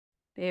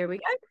There we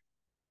go.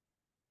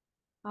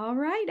 All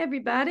right,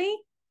 everybody.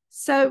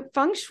 So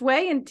Feng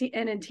Shui and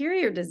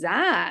interior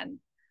design.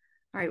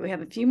 All right, we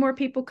have a few more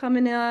people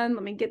coming in.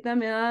 Let me get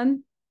them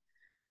in.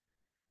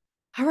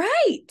 All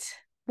right,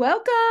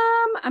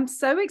 welcome. I'm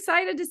so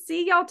excited to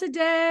see y'all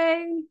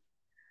today.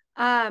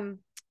 I'm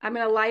going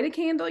to light a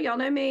candle. Y'all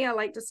know me. I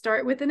like to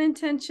start with an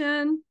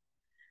intention.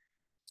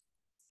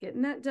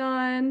 Getting that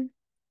done.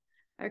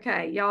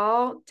 Okay,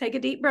 y'all take a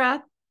deep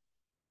breath.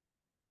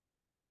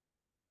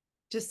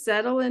 Just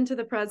settle into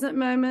the present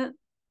moment.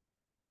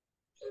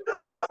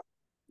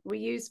 We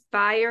use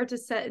fire to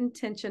set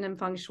intention in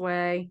Feng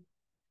Shui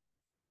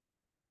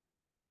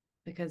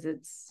because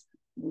it's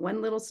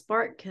one little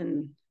spark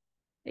can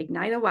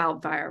ignite a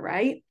wildfire,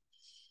 right?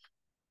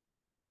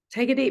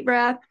 Take a deep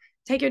breath.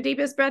 Take your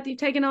deepest breath you've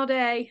taken all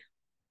day.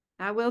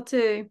 I will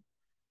too.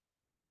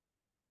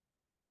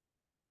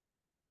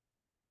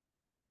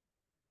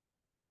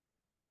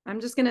 I'm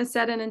just going to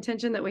set an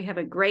intention that we have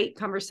a great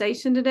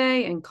conversation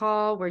today and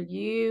call where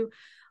you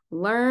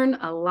learn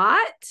a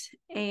lot.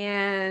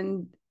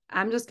 And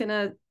I'm just going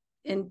to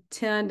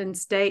intend and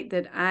state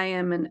that I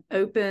am an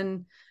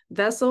open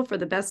vessel for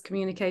the best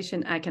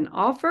communication I can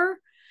offer.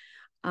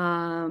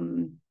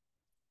 So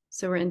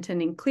we're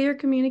intending clear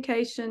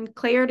communication,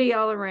 clarity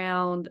all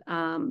around,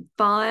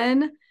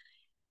 fun,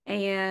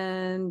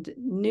 and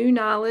new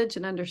knowledge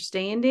and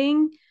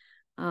understanding,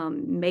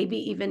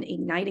 maybe even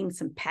igniting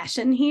some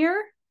passion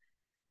here.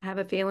 I have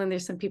a feeling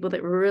there's some people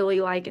that really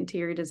like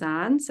interior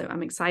design, so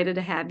I'm excited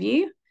to have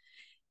you.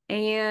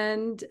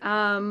 And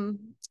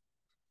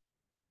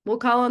we'll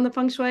call on the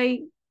Feng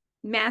Shui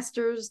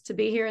masters to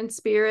be here in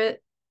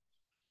spirit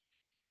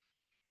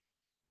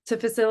to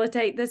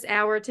facilitate this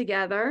hour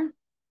together.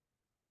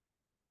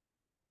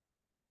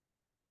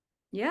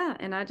 Yeah,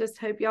 and I just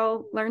hope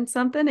y'all learned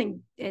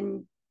something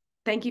and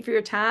thank you for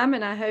your time.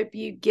 And I hope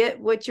you get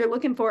what you're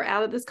looking for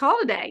out of this call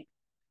today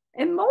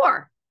and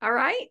more. All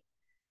right.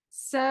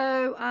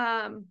 So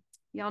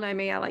y'all know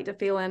me. I like to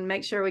feel in,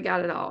 make sure we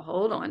got it all.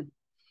 Hold on.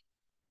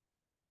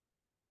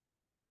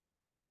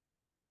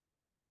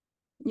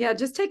 Yeah,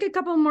 just take a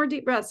couple more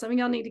deep breaths. Some of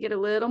y'all need to get a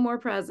little more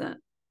present.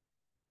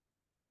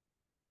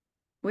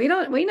 We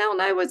don't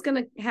know what's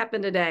going to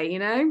happen today, you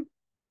know?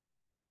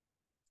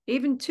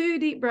 Even 2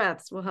 deep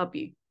breaths will help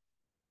you.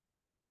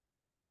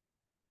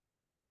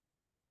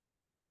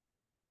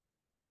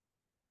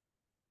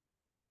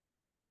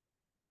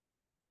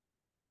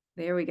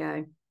 There we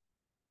go.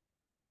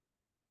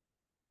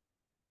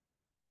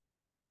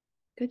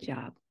 Good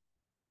job.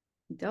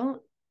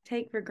 Don't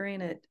take for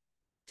granted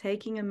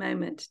taking a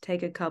moment to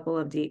take a couple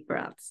of deep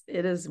breaths.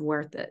 It is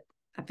worth it.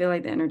 I feel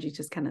like the energy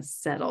just kind of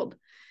settled.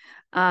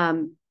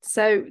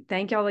 So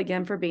thank y'all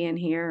again for being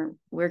here.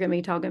 We're going to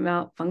be talking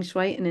about Feng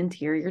Shui and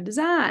interior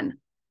design.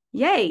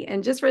 Yay.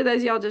 And just for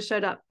those of y'all just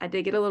showed up, I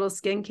did get a little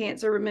skin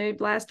cancer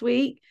removed last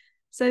week.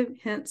 So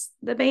hence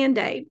the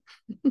Band-Aid.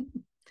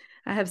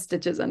 I have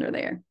stitches under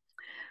there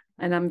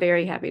and I'm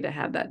very happy to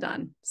have that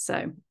done.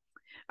 So,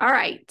 all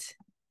right.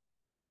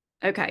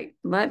 Okay.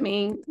 Let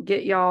me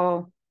get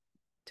y'all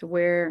to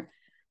where.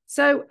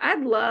 So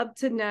I'd love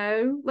to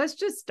know, let's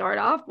just start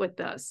off with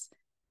this.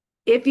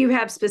 If you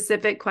have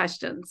specific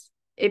questions,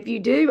 if you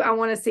do, I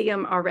want to see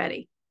them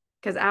already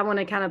because I want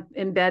to kind of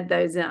embed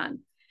those in.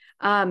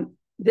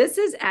 This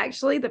is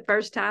actually the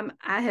first time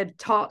I have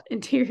taught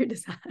interior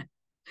design.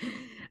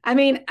 I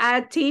mean,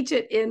 I teach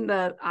it in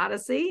the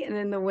Odyssey and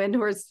in the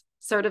Windhorse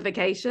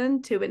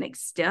certification to an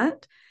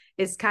extent.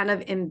 It's kind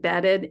of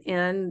embedded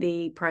in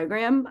the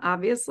program,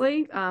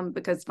 obviously,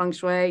 because Feng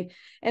Shui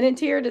and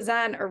interior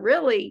design are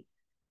really,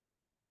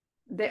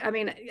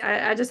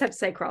 I just have to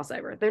say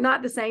crossover. They're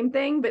not the same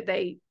thing, but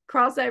they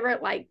cross over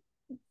like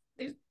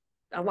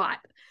a lot.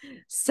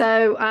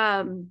 So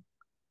I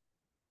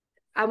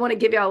want to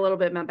give y'all a little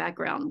bit of my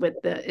background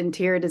with the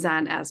interior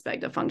design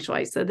aspect of Feng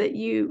Shui so that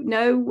you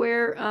know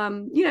where,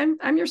 I'm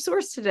your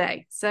source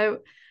today. So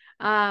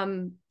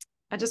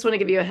I just want to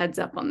give you a heads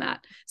up on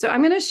that. So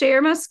I'm going to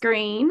share my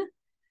screen.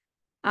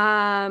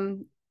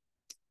 And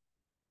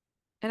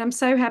I'm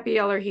so happy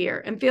y'all are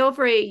here. And feel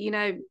free,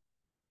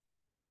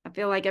 I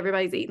feel like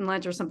everybody's eating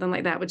lunch or something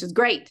like that, which is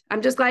great.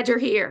 I'm just glad you're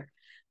here.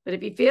 But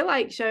if you feel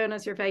like showing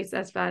us your face,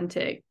 that's fine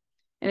too.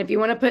 And if you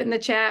want to put in the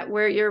chat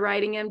where you're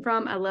writing in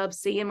from, I love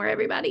seeing where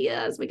everybody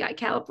is. We got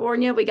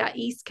California, we got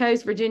East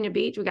Coast, Virginia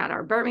Beach, we got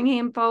our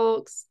Birmingham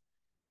folks.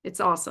 It's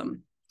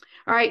awesome.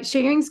 All right,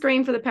 sharing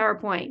screen for the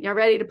PowerPoint. Y'all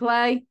ready to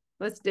play?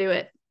 Let's do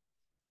it.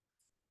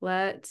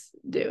 Let's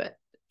do it.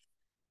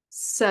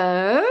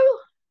 So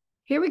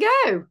here we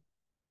go.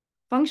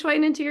 Feng Shui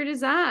and interior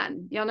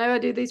design. Y'all know I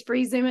do these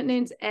free Zoom at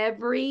noons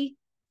every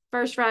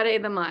first Friday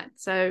of the month.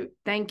 So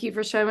thank you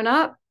for showing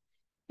up.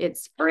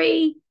 It's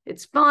free.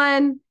 It's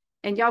fun.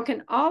 And y'all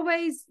can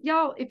always,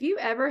 if you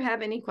ever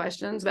have any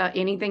questions about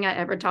anything I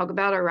ever talk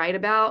about or write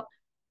about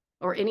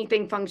or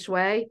anything Feng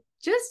Shui,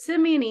 just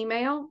send me an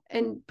email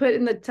and put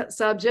in the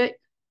subject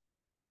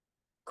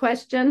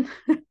question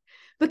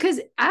because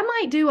I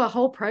might do a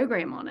whole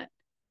program on it.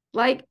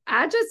 Like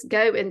I just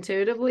go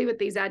intuitively with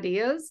these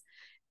ideas.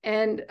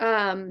 And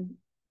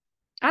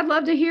I'd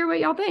love to hear what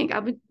y'all think. I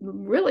would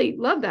really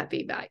love that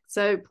feedback.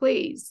 So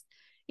please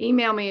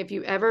email me if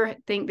you ever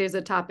think there's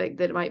a topic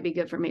that might be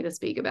good for me to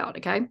speak about.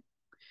 Okay.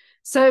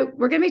 So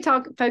we're going to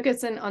be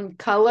focusing on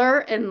color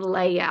and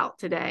layout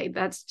today.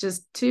 That's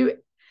just two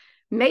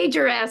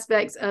major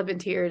aspects of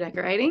interior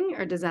decorating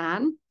or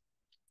design.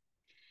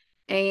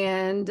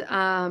 And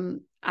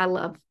I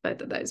love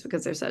both of those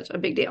because they're such a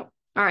big deal.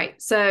 All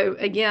right. So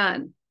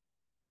again,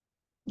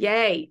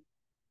 yay.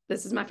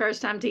 This is my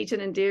first time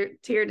teaching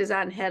interior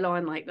design head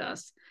on like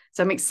this.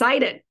 So I'm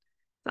excited.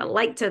 I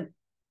like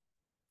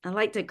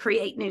to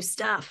create new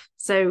stuff.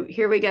 So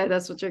here we go.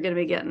 That's what you're going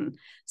to be getting.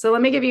 So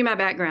let me give you my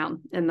background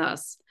in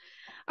this.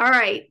 All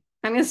right.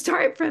 I'm going to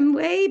start from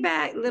way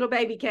back, little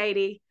baby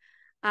Katie.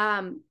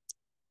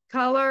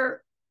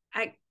 Color,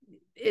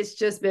 it's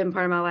just been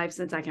part of my life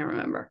since I can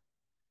remember.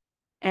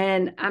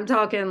 And I'm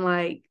talking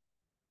like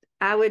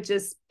I would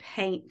just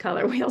paint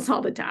color wheels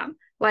all the time.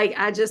 Like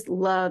I just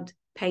loved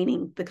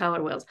painting the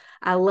color wheels.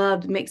 I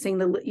loved mixing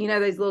those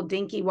little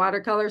dinky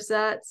watercolor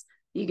sets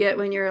you get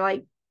when you're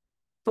like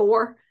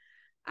 4.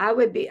 I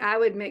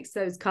would mix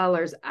those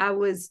colors. I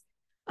was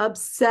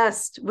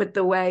obsessed with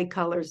the way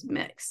colors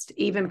mixed,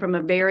 even from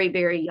a very,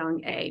 very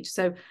young age.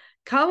 So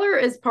color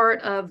is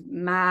part of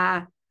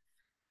my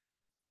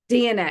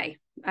DNA.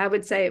 I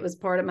would say it was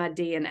part of my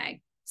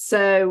DNA.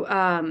 So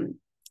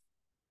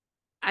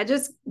I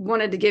just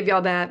wanted to give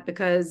y'all that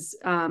because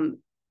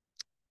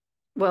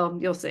well,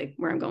 you'll see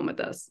where I'm going with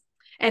this.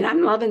 And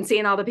I'm loving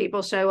seeing all the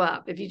people show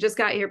up. If you just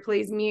got here,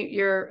 please mute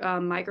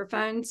your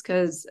microphones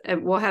because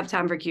we'll have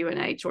time for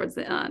Q&A towards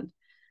the end.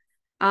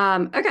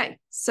 Okay,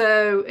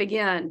 so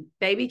again,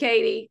 baby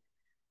Katie,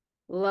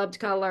 loved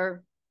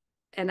color,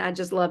 and I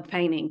just loved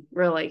painting,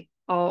 really.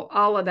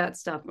 All of that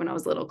stuff when I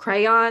was little.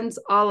 Crayons,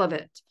 all of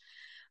it.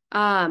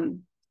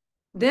 Then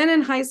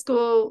in high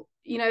school,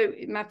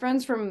 my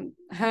friends from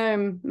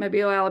home,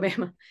 Mobile,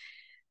 Alabama,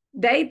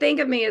 they think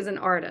of me as an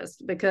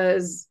artist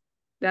because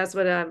that's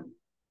what I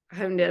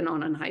honed in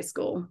on in high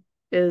school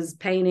is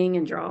painting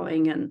and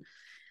drawing and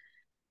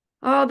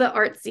all the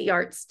artsy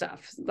art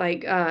stuff,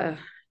 like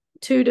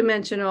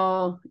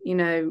 2-dimensional,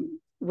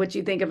 what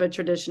you think of a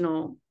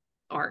traditional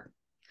art.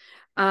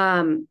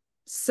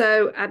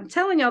 So I'm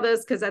telling y'all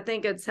this because I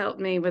think it's helped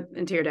me with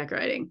interior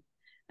decorating.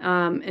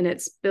 And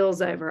it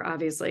spills over,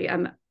 obviously.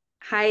 I'm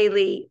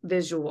highly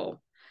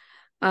visual.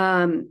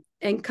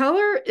 And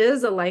color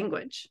is a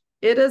language.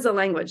 It is a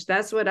language.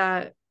 That's what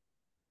I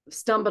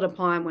stumbled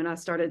upon when I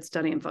started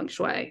studying Feng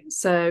Shui.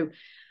 So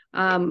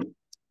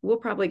we'll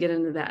probably get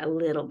into that a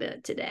little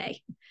bit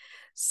today.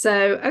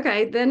 So,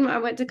 okay, then I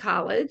went to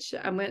college.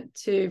 I went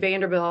to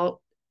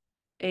Vanderbilt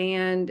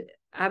and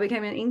I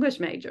became an English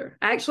major.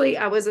 Actually,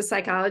 I was a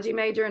psychology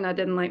major and I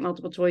didn't like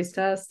multiple choice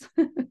tests.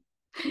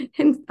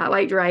 And I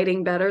liked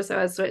writing better, so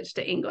I switched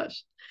to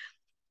English.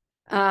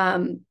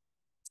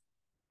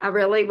 I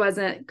really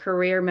wasn't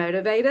career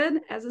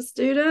motivated as a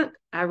student.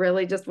 I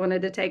really just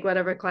wanted to take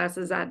whatever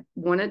classes I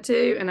wanted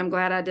to. And I'm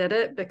glad I did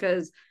it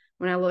because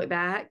when I look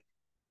back,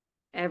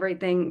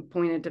 everything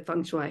pointed to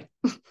Feng Shui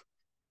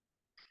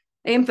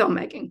and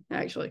filmmaking,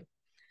 actually,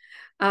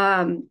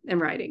 and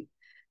writing.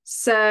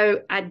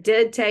 So I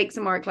did take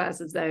some art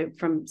classes, though,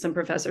 from some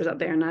professors up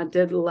there, and I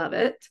did love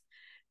it.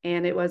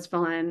 And it was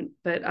fun,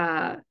 but,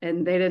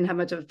 and they didn't have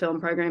much of a film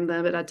program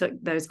then, but I took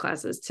those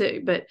classes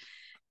too. But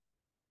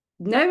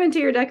no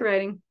interior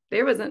decorating.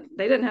 They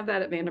didn't have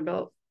that at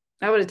Vanderbilt.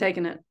 I would have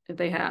taken it if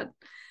they had.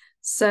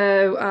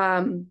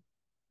 So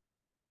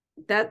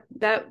that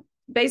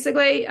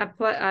basically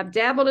I've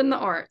dabbled in the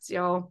arts,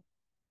 y'all.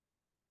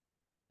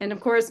 And of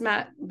course,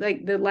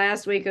 the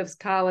last week of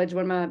college,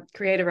 one of my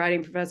creative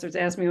writing professors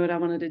asked me what I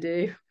wanted to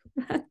do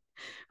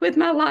with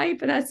my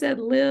life. And I said,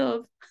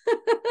 live.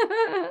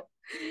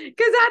 Because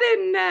I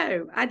didn't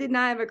know. I did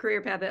not have a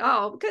career path at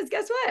all. Because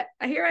guess what?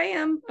 Here I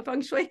am, a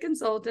Feng Shui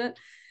consultant,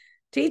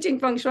 teaching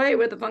Feng Shui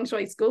with a Feng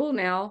Shui school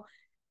now.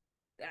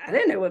 I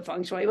didn't know what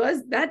Feng Shui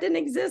was. That didn't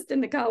exist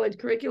in the college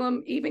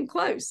curriculum, even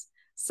close.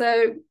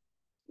 So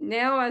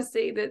now I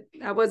see that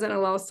I wasn't a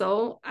lost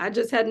soul. I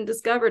just hadn't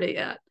discovered it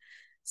yet.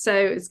 So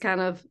it's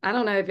kind of, I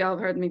don't know if y'all have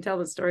heard me tell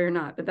the story or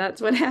not, but that's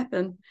what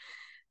happened.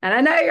 And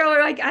I know y'all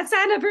are like, I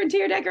signed up for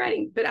interior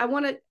decorating, but I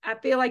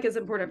feel like it's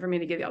important for me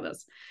to give y'all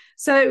this.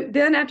 So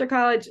then after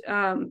college,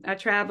 I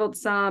traveled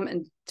some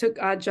and took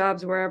odd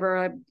jobs wherever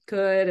I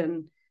could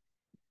and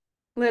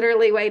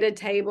literally waited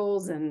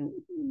tables and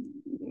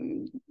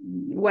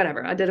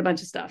whatever. I did a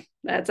bunch of stuff.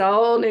 That's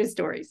all news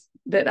stories.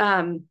 But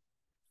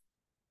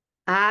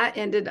I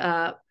ended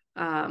up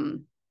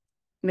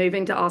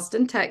moving to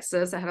Austin,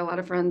 Texas. I had a lot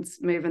of friends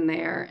moving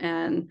there,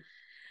 and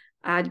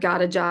I'd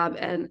got a job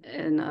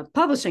in a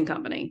publishing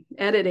company,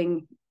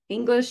 editing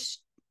English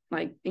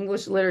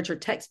literature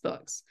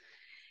textbooks.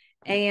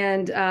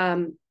 And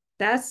I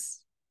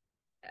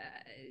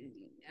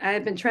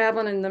had been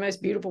traveling in the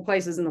most beautiful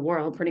places in the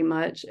world, pretty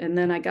much. And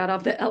then I got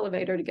off the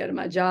elevator to go to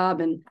my job,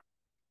 and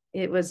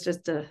it was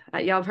just y'all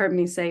have heard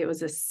me say it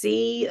was a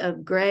sea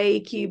of gray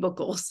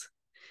cubicles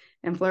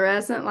and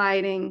fluorescent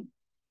lighting.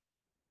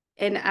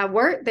 And I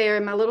worked there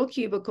in my little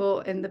cubicle,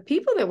 and the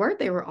people that worked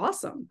there were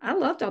awesome. I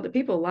loved all the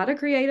people, a lot of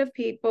creative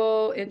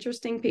people,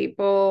 interesting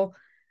people.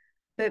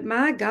 But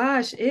my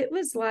gosh, it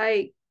was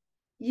like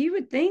you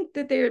would think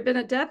that there had been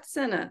a death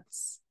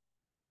sentence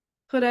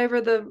put over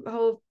the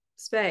whole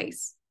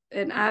space.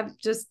 And I've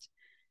just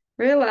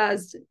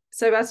realized,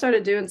 so I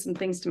started doing some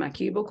things to my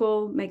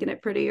cubicle, making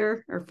it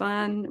prettier or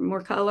fun,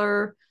 more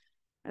color.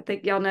 I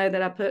think y'all know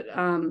that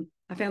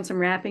I found some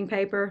wrapping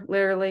paper,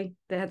 literally,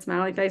 that had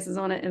smiley faces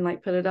on it, and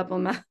like put it up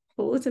on my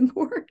bulletin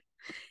board.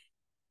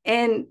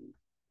 And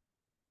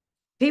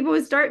people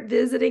would start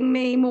visiting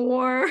me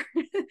more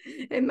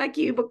in my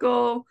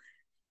cubicle.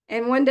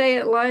 And one day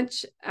at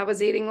lunch, I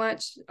was eating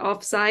lunch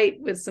off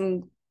site with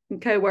some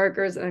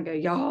coworkers, and I go,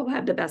 y'all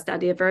have the best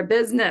idea for a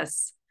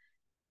business.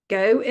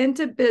 Go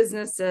into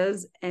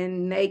businesses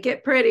and make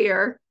it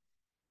prettier.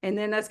 And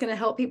then that's going to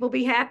help people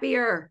be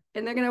happier,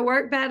 and they're going to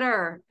work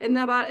better. And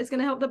it's going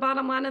to help the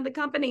bottom line of the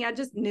company. I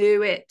just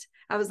knew it.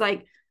 I was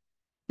like,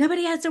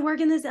 nobody has to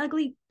work in this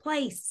ugly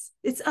place.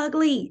 It's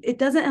ugly. It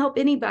doesn't help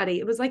anybody.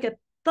 It was like a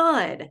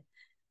thud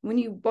when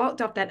you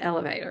walked off that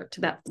elevator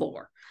to that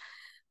floor.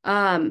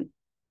 And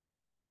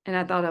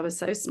I thought I was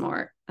so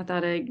smart. I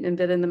thought I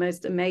invented the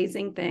most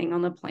amazing thing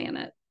on the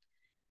planet.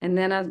 And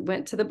then I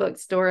went to the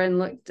bookstore and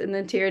looked in the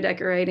interior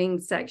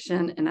decorating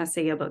section, and I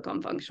see a book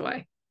on Feng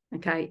Shui.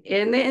 Okay,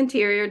 in the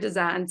interior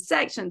design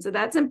section. So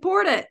that's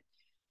important,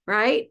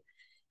 right?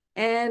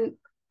 And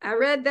I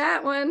read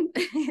that one,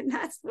 and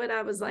that's what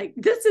I was like,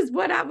 this is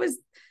what I was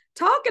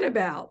talking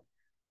about.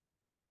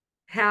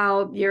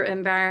 How your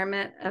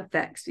environment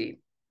affects you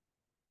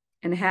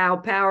and how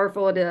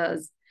powerful it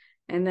is.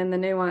 And then the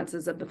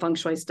nuances of the Feng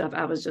Shui stuff,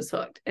 I was just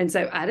hooked. And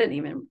so I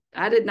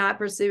did not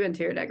pursue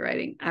interior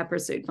decorating. I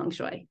pursued Feng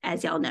Shui,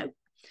 as y'all know.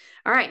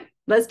 All right,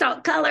 let's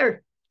talk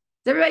color.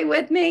 Is everybody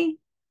with me?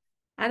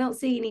 I don't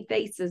see any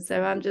faces,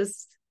 so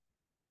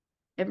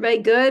everybody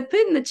good?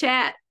 Put in the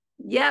chat.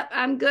 Yep,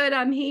 I'm good.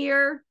 I'm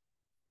here.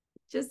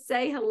 Just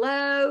say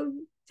hello.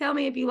 Tell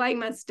me if you like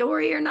my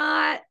story or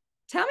not.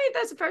 Tell me if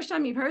that's the first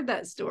time you've heard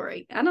that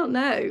story. I don't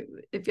know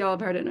if y'all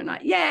have heard it or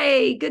not.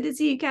 Yay, good to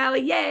see you,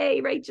 Callie. Yay,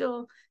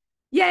 Rachel.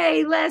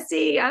 Yay,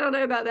 Leslie. I don't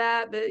know about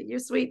that, but you're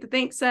sweet to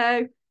think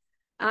so.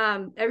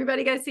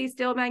 Everybody go see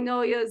Steel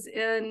Magnolias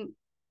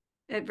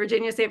at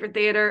Virginia Sanford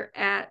Theater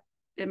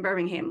in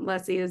Birmingham.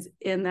 Leslie is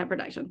in that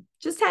production.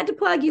 Just had to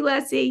plug you,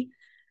 Leslie.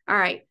 All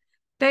right.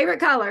 Favorite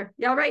color.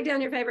 Y'all write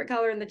down your favorite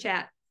color in the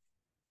chat.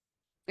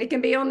 It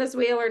can be on this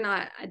wheel or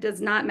not. It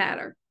does not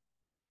matter.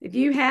 If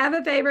you have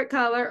a favorite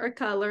color or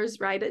colors,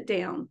 write it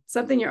down.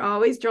 Something you're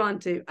always drawn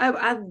to. Oh,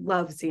 I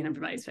love seeing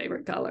everybody's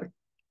favorite color.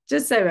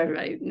 Just so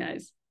everybody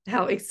knows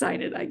how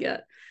excited I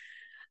get.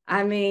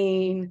 I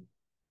mean,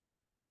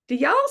 do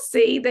y'all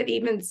see that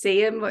even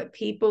seeing what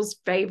people's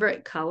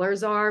favorite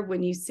colors are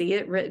when you see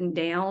it written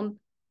down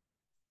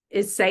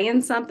is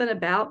saying something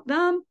about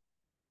them?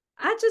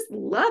 I just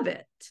love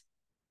it.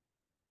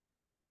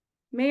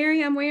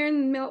 Mary, I'm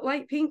wearing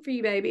light pink for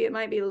you, baby. It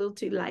might be a little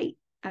too light.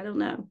 I don't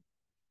know.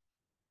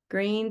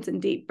 Greens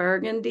and deep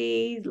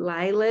burgundy,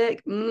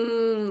 lilac,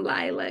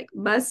 lilac,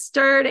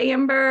 mustard,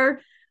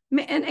 amber. And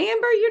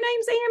Amber, your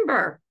name's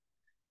Amber.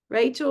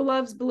 Rachel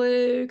loves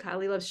blue.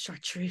 Kylie loves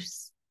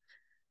chartreuse.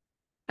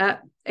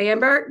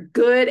 Amber,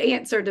 good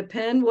answer.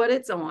 Depend what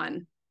it's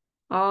on.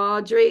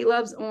 Audrey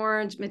loves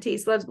orange.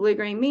 Matisse loves blue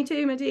green. Me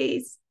too,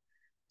 Matisse.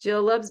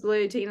 Jill loves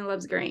blue. Tina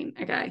loves green.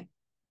 Okay.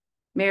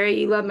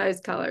 Mary, you love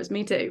most colors.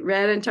 Me too.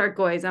 Red and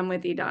turquoise. I'm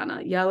with you,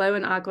 Donna. Yellow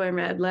and aqua and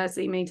red.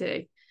 Leslie, me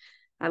too.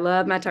 I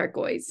love my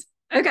turquoise.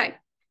 Okay.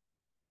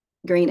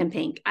 Green and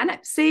pink. I know.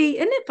 See,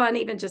 isn't it fun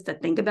even just to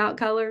think about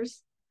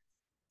colors?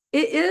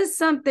 There is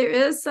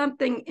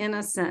something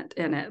innocent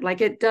in it.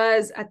 Like it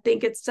does. I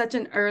think it's such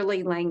an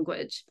early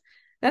language.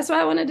 That's what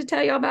I wanted to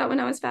tell y'all about when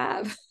I was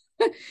 5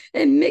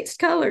 and mixed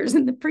colors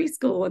in the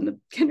preschool and the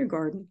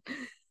kindergarten.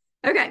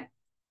 Okay.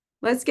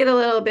 Let's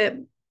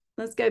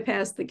go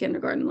past the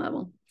kindergarten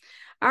level.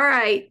 All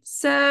right.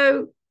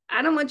 So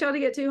I don't want y'all to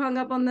get too hung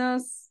up on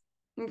this.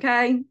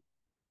 Okay.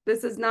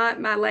 This is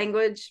not my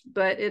language,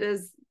 but it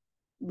is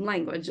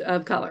language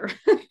of color.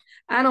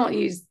 I don't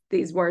use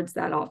these words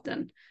that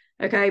often.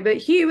 Okay. But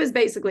hue is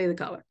basically the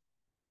color.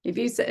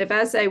 If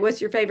I say,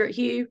 what's your favorite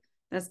hue?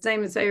 That's the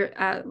same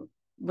as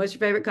what's your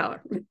favorite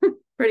color?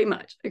 Pretty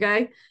much.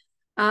 Okay.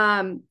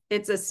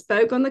 It's a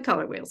spoke on the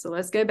color wheel. So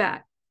let's go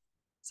back.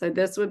 So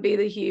this would be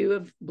the hue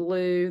of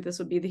blue. This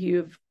would be the hue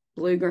of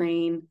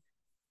blue-green.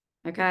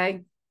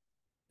 Okay.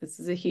 This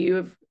is a hue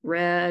of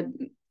red.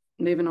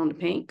 Moving on to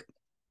pink.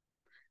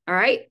 All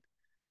right.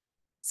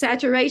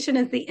 Saturation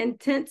is the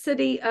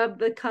intensity of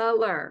the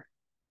color.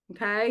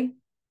 Okay.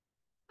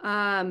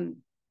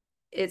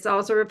 It's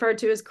also referred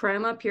to as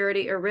chroma,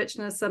 purity, or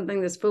richness.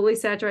 Something that's fully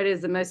saturated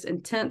is the most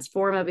intense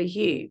form of a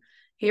hue.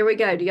 Here we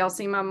go. Do y'all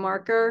see my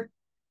marker?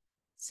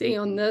 See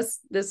on this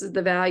is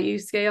the value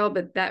scale,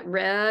 but that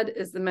red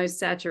is the most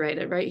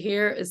saturated. Right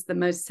here is the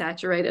most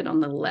saturated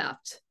on the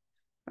left.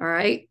 All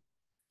right.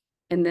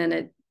 And then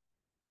it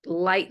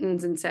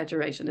lightens in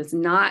saturation. It's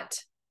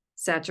not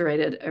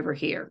saturated over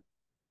here.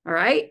 All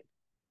right.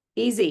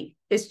 Easy.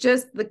 It's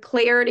just the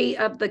clarity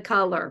of the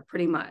color,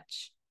 pretty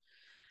much.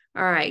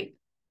 All right.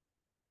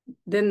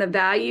 Then the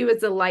value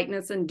is the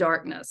lightness and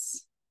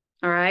darkness.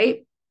 All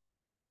right.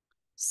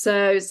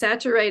 So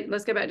saturate,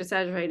 let's go back to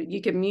saturated.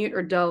 You can mute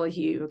or dull a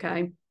hue,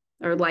 okay?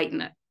 Or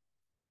lighten it.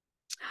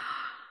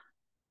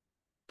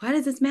 Why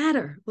does this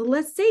matter? Well,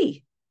 let's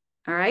see.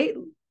 All right.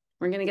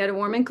 We're going to go to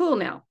warm and cool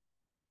now.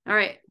 All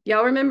right.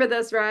 Y'all remember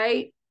this,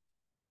 right?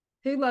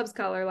 Who loves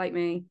color like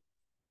me?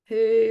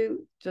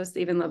 Who just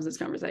even loves this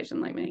conversation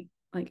like me?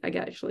 Like I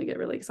actually get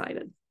really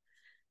excited.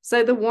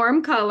 So the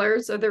warm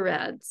colors are the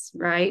reds,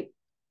 right?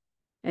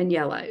 And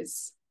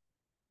yellows,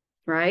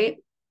 right?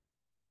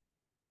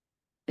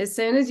 As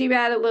soon as you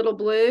add a little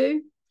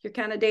blue, you're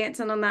kind of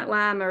dancing on that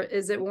line, or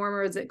is it warm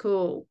or is it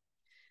cool?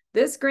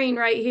 This green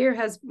right here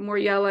has more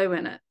yellow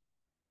in it.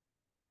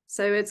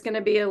 So it's going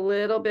to be a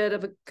little bit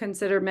of a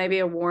considered maybe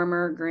a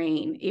warmer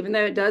green, even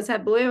though it does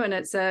have blue in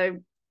it. So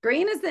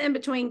green is the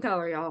in-between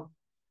color, y'all.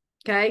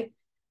 Okay.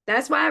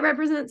 That's why it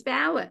represents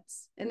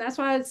balance. And that's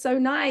why it's so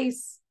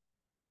nice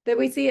that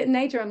we see it in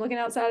nature. I'm looking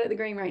outside at the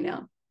green right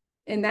now.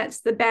 And that's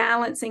the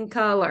balancing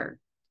color.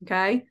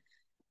 Okay.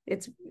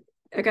 It's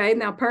okay.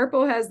 Now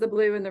purple has the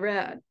blue and the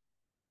red.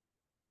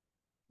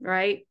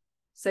 Right.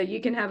 So you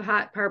can have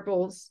hot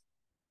purples.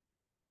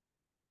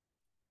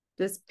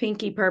 This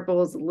pinky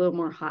purple is a little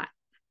more hot.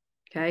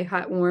 Okay.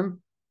 Hot,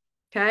 warm.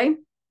 Okay.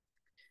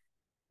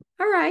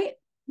 All right.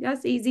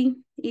 That's easy.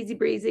 Easy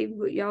breezy.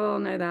 Y'all all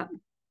know that.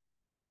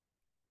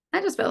 I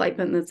just felt like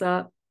putting this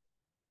up.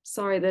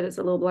 Sorry that it's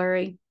a little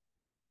blurry.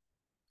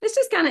 It's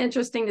just kind of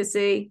interesting to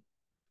see.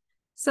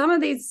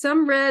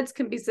 Some reds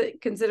can be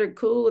considered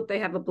cool if they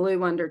have a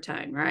blue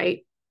undertone,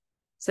 right?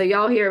 So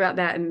y'all hear about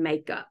that in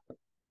makeup.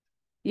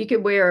 You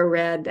could wear a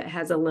red that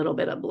has a little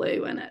bit of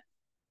blue in it.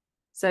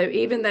 So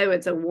even though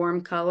it's a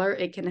warm color,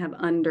 it can have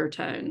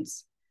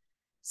undertones.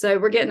 So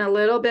we're getting a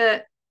little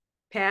bit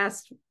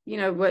past,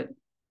 what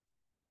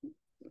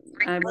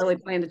I really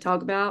plan to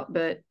talk about,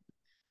 but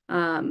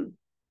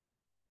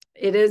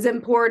it is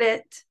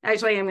important.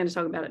 Actually, I'm going to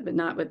talk about it, but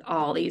not with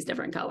all these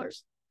different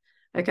colors.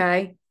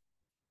 Okay.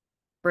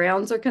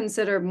 Browns are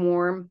considered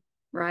warm,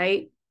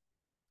 right?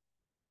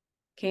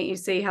 Can't you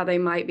see how they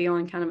might be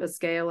on kind of a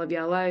scale of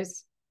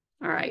yellows?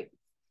 All right.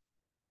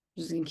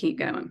 I'm just going to keep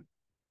going.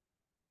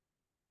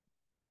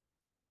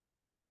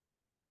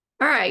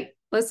 All right.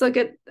 Let's look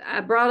at,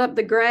 I brought up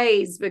the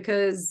grays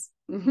because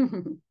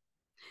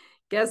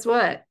guess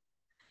what?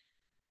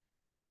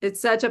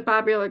 It's such a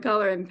popular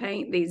color in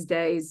paint these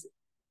days.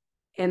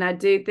 And I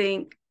do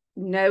think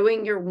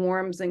knowing your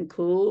warms and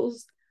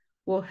cools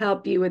will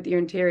help you with your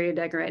interior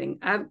decorating.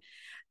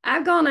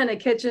 I've gone in a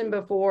kitchen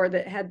before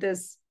that had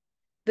this,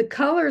 the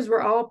colors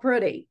were all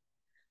pretty,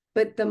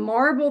 but the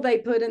marble they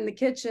put in the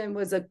kitchen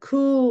was a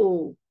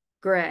cool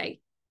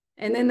gray.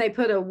 And then they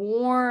put a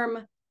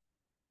warm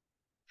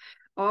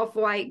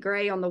off-white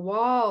gray on the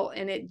wall,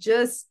 and it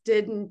just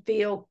didn't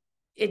feel,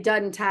 it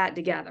doesn't tie it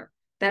together.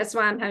 That's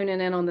why I'm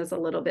honing in on this a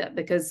little bit,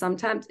 because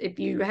sometimes if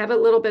you have a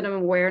little bit of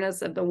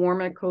awareness of the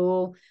warm and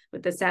cool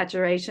with the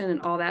saturation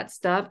and all that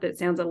stuff that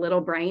sounds a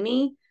little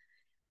brainy,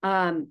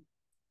 well,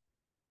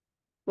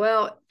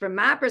 from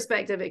my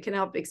perspective, it can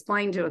help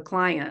explain to a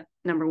client,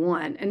 number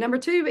one. And number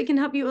two, it can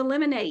help you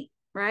eliminate,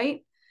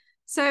 right?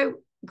 So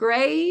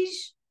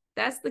grayish,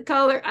 that's the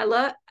color I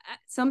love.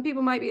 Some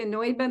people might be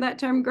annoyed by that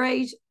term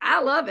grayish.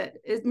 I love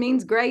it. It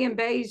means gray and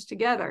beige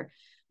together,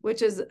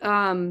 which is,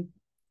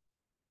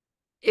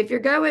 if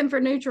you're going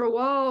for neutral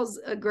walls,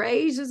 a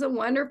grayish is a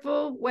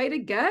wonderful way to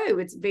go.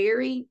 It's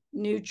very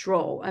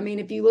neutral. I mean,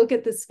 if you look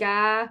at the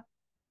sky,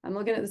 I'm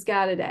looking at the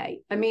sky today.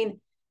 I mean,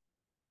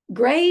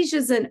 grayish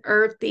is an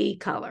earthy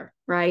color,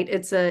 right?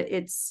 It's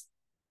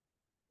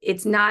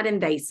not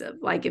invasive.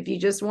 Like if you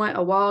just want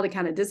a wall to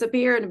kind of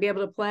disappear and to be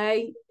able to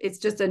play, it's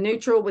just a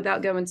neutral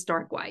without going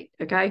stark white.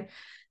 Okay.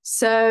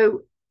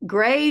 So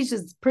grayish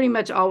is pretty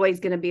much always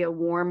going to be a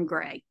warm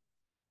gray.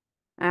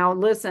 Now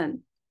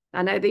listen,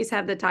 I know these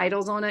have the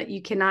titles on it.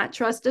 You cannot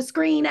trust a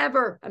screen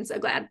ever. I'm so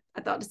glad I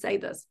thought to say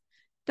this.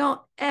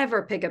 Don't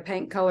ever pick a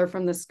paint color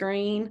from the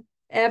screen.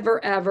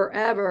 Ever, ever,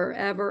 ever,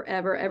 ever,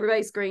 ever.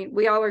 Everybody's screen.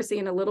 We all are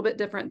seeing a little bit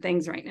different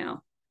things right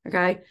now.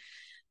 Okay.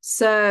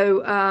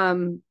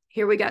 So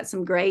here we got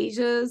some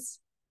grayish.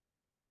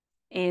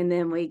 And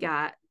then we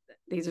got,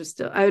 these are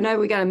still, oh no,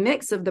 we got a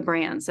mix of the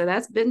brands. So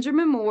that's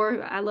Benjamin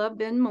Moore. I love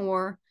Ben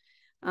Moore.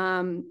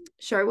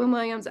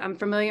 Sherwin-Williams. I'm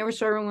familiar with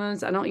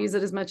Sherwin-Williams. I don't use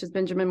it as much as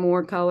Benjamin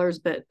Moore colors,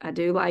 but I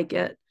do like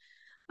it.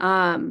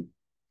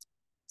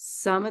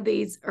 Some of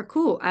these are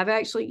cool. I've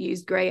actually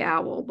used Gray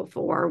Owl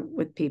before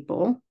with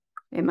people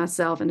and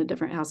myself in a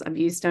different house. I've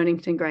used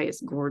Stonington Gray. It's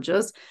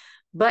gorgeous,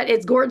 but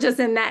it's gorgeous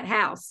in that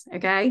house.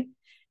 Okay.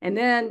 And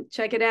then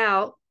check it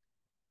out.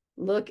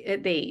 Look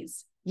at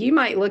these. You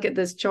might look at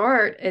this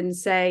chart and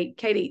say,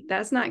 Katie,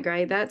 that's not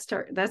gray. That's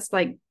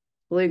like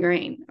blue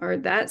green, or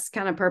that's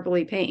kind of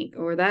purpley pink,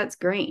 or that's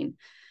green.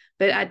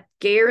 But I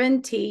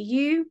guarantee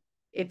you,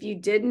 if you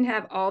didn't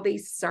have all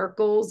these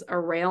circles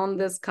around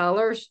this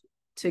color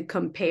to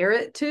compare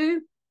it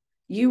to,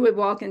 you would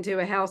walk into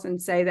a house and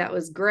say that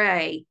was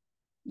gray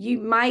you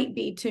might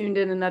be tuned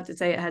in enough to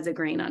say it has a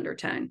green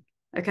undertone.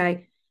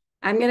 Okay.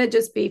 I'm going to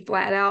just be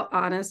flat out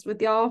honest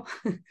with y'all.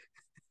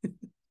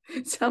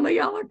 Some of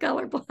y'all are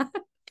colorblind. Some of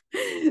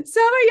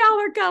y'all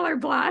are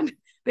colorblind.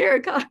 There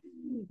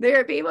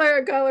are people who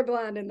are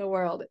colorblind in the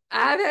world.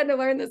 I've had to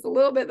learn this a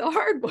little bit the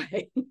hard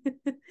way.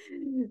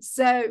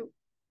 So,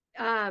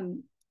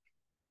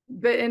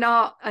 but in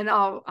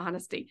all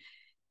honesty,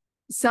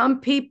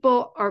 some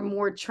people are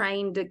more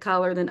trained to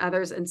color than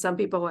others, and some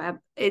people have.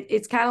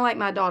 It's kind of like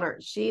my daughter.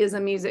 She is a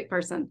music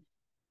person.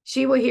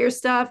 She will hear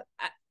stuff.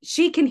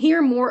 She can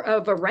hear more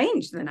of a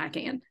range than I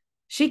can.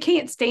 She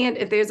can't stand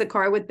if there's a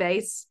car with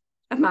bass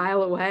a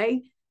mile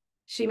away.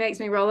 She makes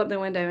me roll up the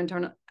window and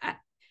turn it.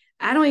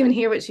 I don't even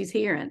hear what she's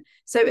hearing.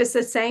 So it's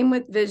the same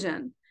with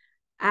vision.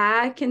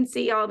 I can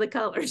see all the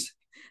colors.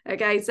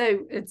 Okay. So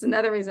it's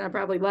another reason I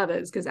probably love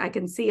it, is because I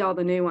can see all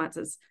the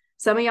nuances.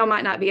 Some of y'all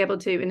might not be able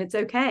to, and it's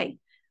okay.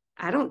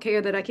 I don't care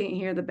that I can't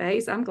hear the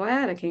bass. I'm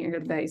glad I can't hear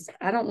the bass.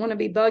 I don't want to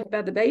be bugged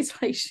by the bass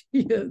like she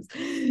is.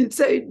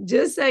 So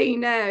just so you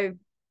know,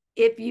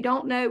 if you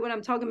don't know what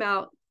I'm talking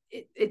about,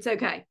 it's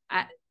okay.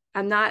 I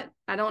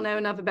don't know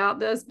enough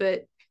about this,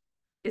 but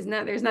there's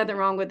nothing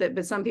wrong with it.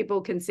 But some people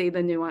can see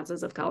the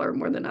nuances of color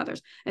more than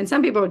others. And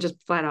some people are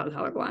just flat out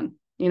colorblind,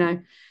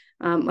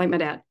 like my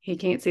dad. He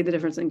can't see the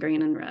difference in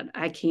green and red.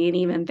 I can't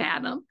even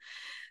fathom.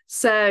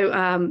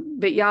 So,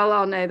 but y'all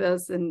all know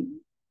this, and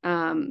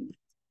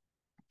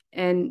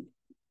it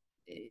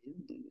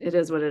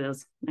is what it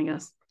is, I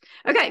guess.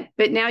 Okay,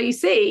 but now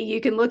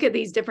you can look at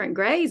these different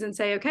grays and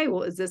say, okay,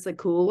 well, is this a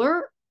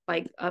cooler?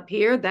 Like up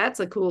here, that's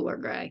a cooler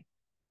gray.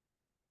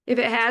 If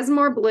it has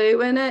more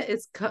blue in it,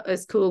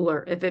 it's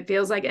cooler. If it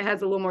feels like it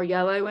has a little more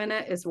yellow in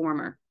it, it's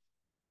warmer.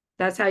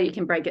 That's how you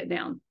can break it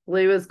down.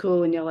 Blue is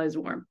cool and yellow is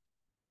warm.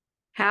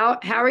 How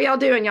are y'all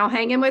doing? Y'all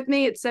hanging with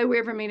me? It's so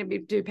weird for me to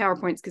do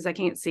PowerPoints because I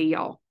can't see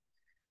y'all.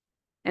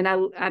 And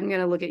I'm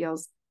going to look at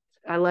y'all's,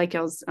 I like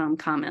y'all's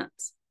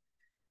comments.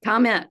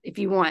 Comment if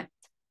you want.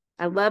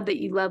 I love that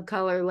you love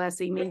color,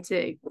 Leslie. Me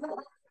too.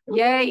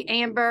 Yay,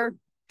 Amber.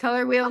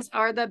 Color wheels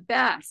are the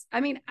best.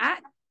 I mean, I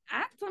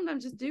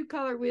sometimes just do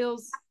color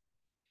wheels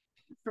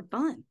for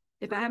fun.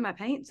 If I have my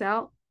paints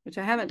out, which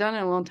I haven't done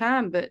in a long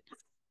time, but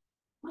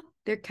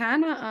they're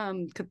kind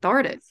of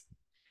cathartic.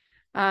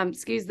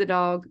 Excuse the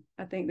dog.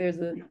 I think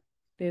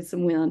there's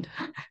some wind.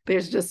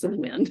 There's just some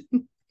wind.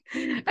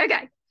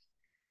 Okay.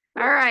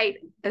 All right.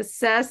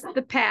 Assess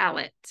the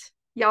palette.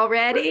 Y'all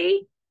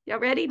ready? Y'all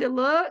ready to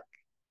look?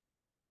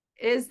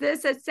 Is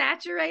this a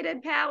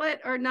saturated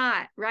palette or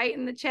not? Write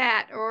in the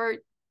chat, or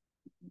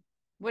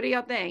what do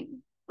y'all think?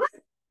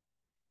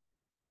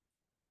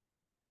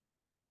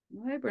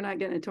 I hope we're not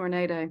getting a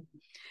tornado.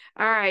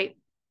 All right.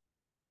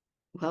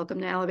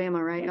 Welcome to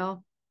Alabama, right,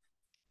 y'all?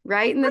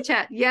 Right in the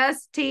chat.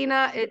 Yes,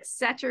 Tina, it's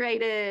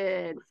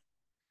saturated.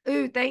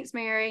 Ooh, thanks,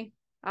 Mary.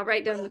 I'll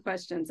write down the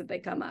questions if they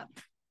come up.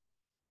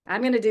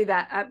 I'm going to do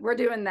that. We're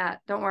doing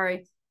that. Don't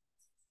worry.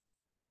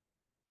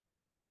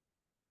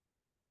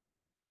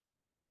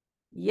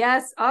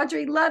 Yes,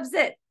 Audrey loves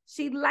it.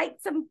 She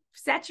likes some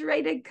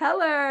saturated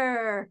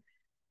color.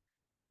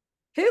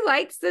 Who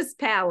likes this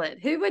palette?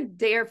 Who would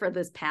dare for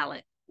this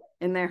palette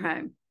in their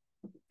home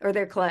or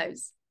their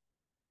clothes?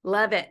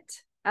 Love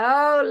it.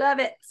 Oh, love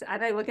it. I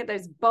know. Look at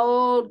those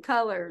bold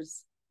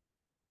colors.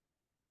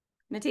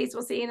 Matisse,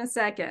 we'll see you in a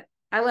second.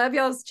 I love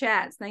y'all's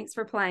chats. Thanks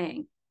for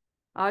playing.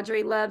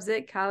 Audrey loves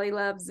it. Kylie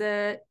loves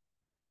it.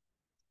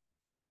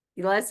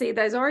 Let's see.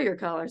 Those are your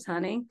colors,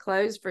 honey.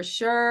 Clothes for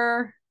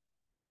sure.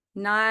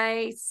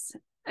 Nice.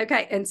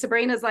 Okay. And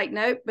Sabrina's like,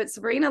 nope, but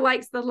Sabrina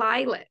likes the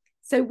lilac.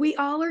 So we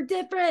all are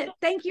different.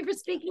 Thank you for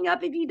speaking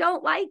up if you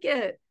don't like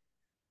it.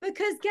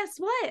 Because guess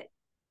what?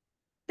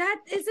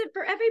 That isn't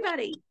for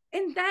everybody.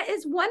 And that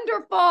is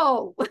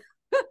wonderful.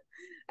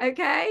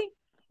 Okay.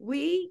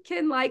 We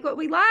can like what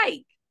we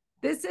like.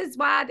 This is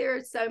why there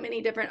are so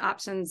many different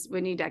options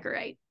when you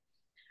decorate.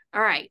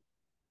 All right.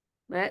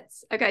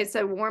 Okay.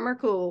 So warm or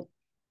cool?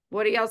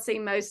 What do y'all see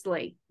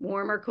mostly?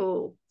 Warm or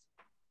cool?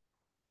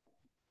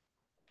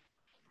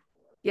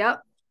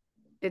 Yep.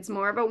 It's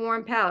more of a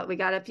warm palette. We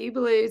got a few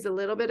blues, a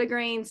little bit of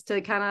greens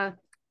to kind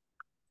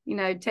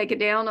of, take it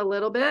down a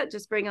little bit.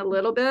 Just bring a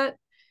little bit.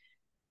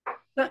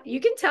 But you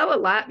can tell a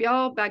lot,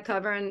 y'all, by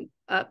covering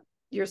up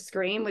your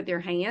screen with your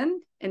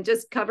hand and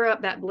just cover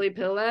up that blue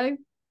pillow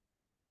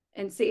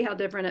and see how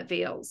different it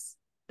feels.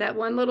 That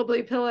one little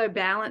blue pillow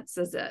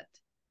balances it.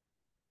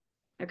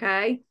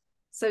 Okay.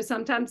 So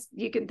sometimes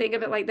you can think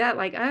of it like that,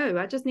 like, oh,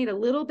 I just need a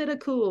little bit of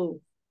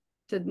cool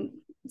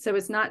so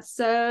it's not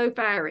so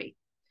fiery.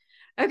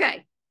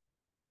 Okay.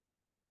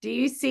 Do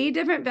you see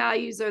different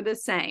values are the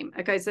same?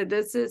 Okay. So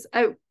this is,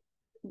 I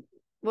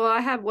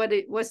have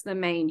what's the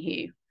main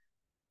hue?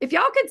 If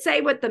y'all could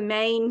say what the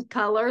main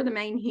color, the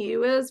main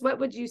hue is, what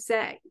would you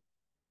say?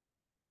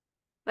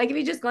 Like if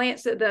you just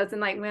glanced at this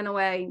and like went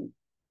away.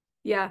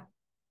 Yeah,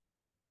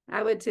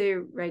 I would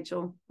too,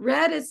 Rachel.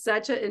 Red is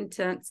such an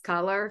intense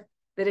color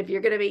that if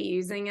you're going to be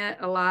using it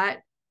a lot,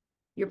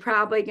 you're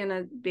probably going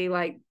to be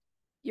like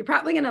you're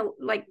probably going to,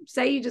 like,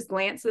 say you just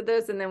glanced at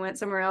this and then went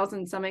somewhere else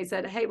and somebody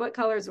said, hey, what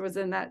colors was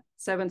in that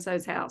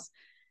so-and-so's house?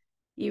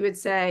 You would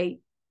say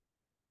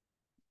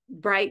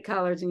bright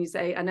colors, and you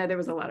say, I know there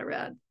was a lot of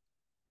red.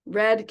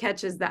 Red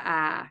catches the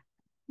eye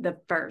the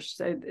first.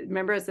 So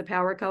remember, it's the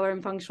power color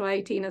in Feng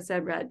Shui. Tina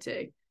said red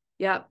too.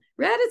 Yep.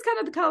 Red is kind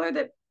of the color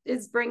that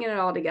is bringing it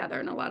all together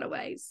in a lot of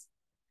ways.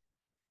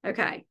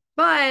 Okay.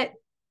 But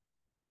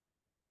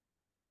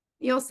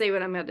you'll see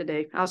what I'm going to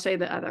do. I'll show you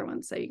the other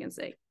ones so you can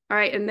see. All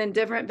right. And then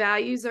different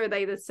values, are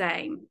they the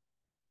same?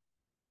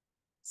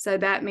 So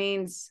that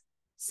means,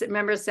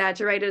 remember,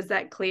 saturated is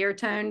that clear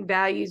tone.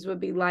 Values would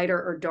be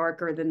lighter or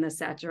darker than the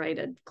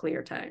saturated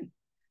clear tone.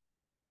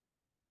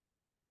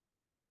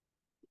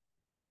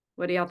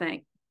 What do y'all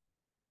think?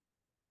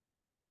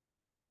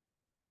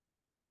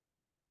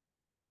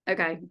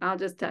 Okay, I'll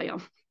just tell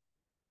y'all.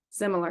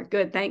 Similar.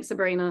 Good. Thanks,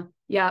 Sabrina.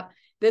 Yep.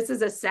 This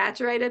is a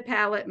saturated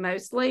palette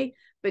mostly,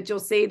 but you'll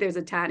see there's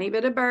a tiny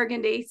bit of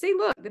burgundy. See,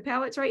 look, the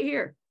palette's right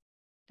here.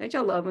 Don't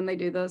y'all love when they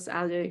do this?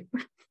 I do.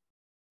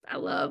 I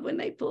love when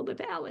they pull the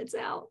palettes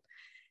out.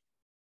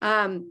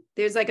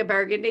 There's like a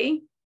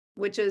burgundy,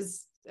 which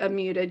is a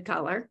muted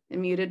color, a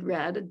muted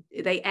red.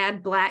 They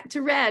add black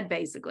to red,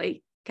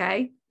 basically.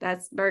 Okay,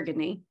 that's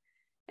burgundy.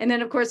 And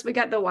then, of course, we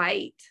got the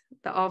white,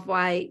 the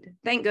off-white.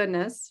 Thank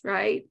goodness,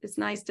 right? It's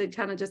nice to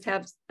kind of just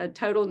have a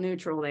total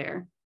neutral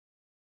there.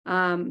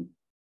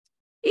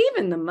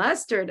 Even the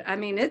mustard, I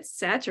mean, it's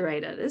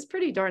saturated. It's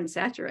pretty darn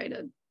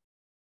saturated.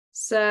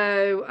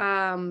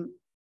 So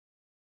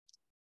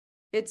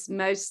it's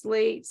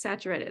mostly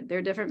saturated. There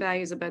are different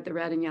values of both the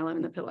red and yellow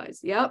in the pillows.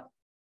 Yep.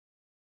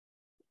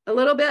 A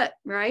little bit,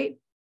 right?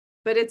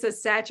 But it's a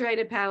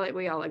saturated palette,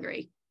 we all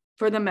agree,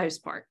 for the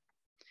most part.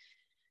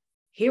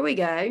 Here we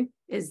go.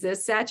 Is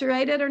this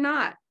saturated or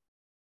not?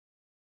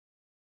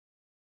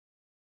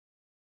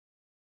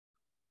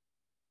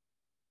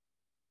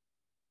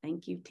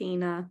 Thank you,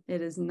 Tina.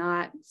 It is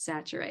not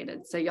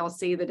saturated. So y'all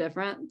see the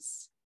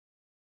difference?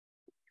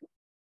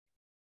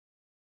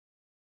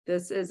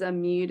 This is a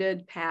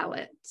muted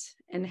palette.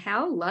 And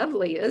how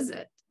lovely is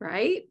it,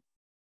 right?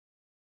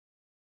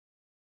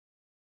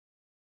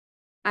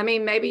 I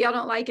mean, maybe y'all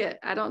don't like it.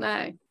 I don't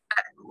know.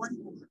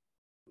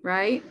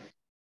 Right?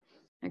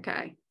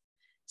 Okay.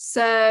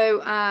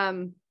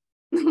 So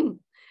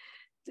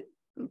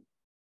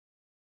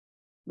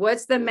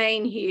what's the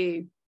main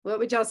hue? What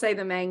would y'all say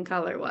the main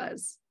color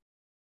was?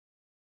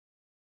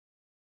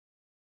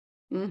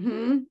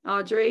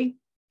 Audrey?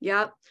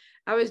 Yep.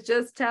 I was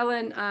just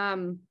telling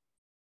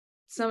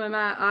some of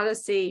my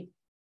Odyssey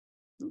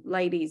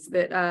ladies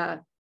that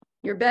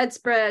your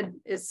bedspread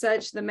is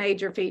such the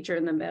major feature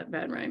in the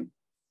bedroom.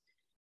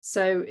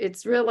 So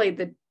it's really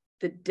the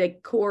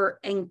decor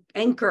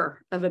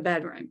anchor of a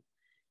bedroom.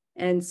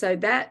 And so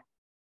that,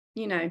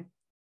 you know,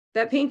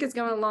 that pink is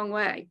going a long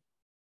way.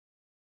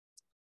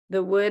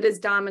 The wood is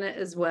dominant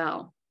as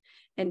well.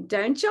 And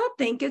don't y'all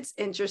think it's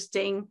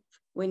interesting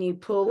when you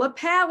pull a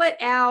palette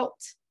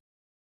out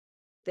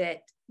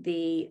that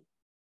the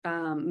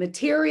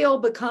material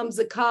becomes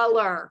a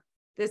color?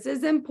 This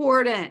is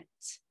important.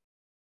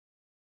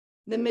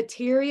 The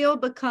material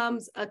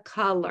becomes a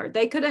color.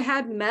 They could have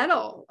had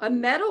metal, a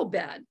metal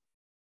bed,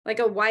 like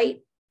a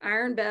white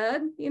iron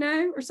bed, you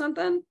know, or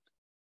something.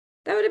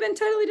 That would have been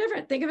totally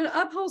different. Think of an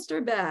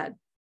upholstered bed.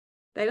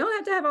 They don't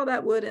have to have all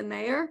that wood in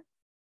there.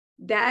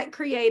 That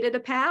created a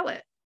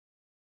palette.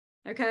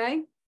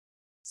 Okay.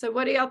 So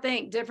what do y'all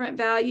think? Different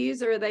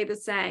values, or are they the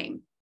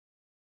same?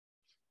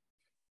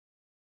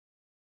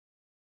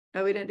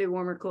 Oh, we didn't do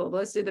warm or cool.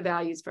 Let's do the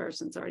values first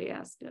since I already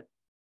asked it.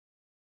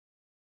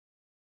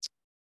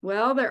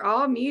 Well, they're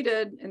all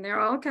muted and they're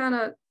all kind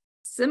of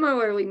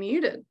similarly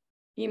muted.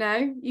 You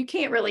know, you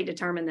can't really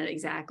determine that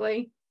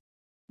exactly,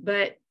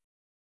 but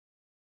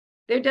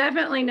they're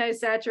definitely no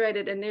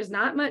saturated and there's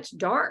not much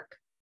dark.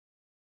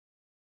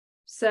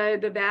 So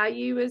the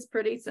value is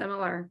pretty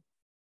similar.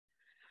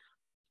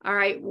 All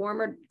right,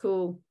 warm or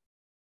cool?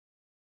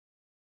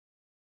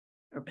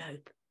 Or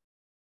both?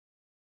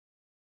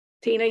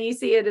 Tina, you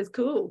see it as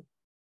cool.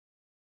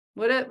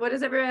 What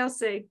does everyone else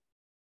see?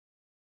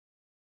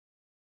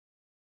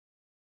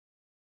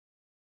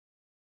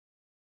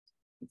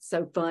 It's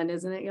so fun,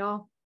 isn't it,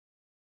 y'all?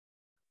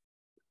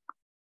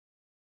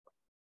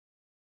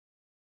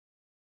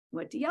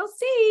 What do y'all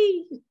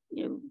see?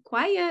 You're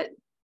quiet.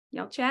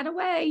 Y'all chat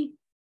away.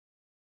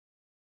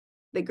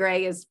 The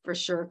gray is for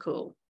sure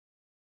cool.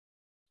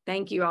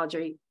 Thank you,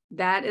 Audrey.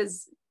 That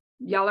is,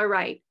 y'all are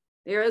right.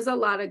 There is a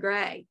lot of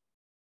gray.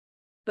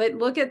 But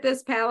look at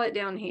this palette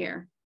down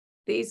here.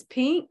 These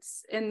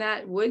pinks and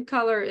that wood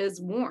color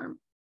is warm.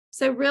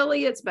 So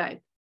really it's both.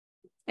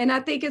 And I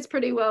think it's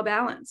pretty well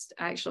balanced,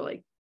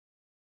 actually.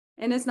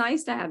 And it's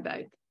nice to have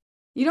both.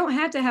 You don't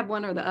have to have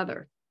one or the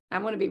other. I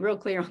want to be real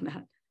clear on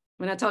that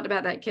when I talked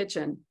about that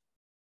kitchen.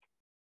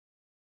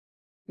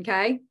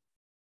 Okay?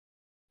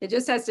 It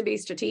just has to be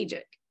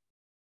strategic.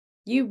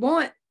 You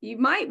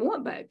might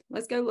want both.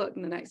 Let's go look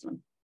in the next one.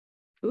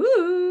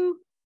 Ooh.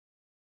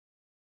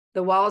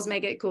 The walls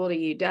make it cool to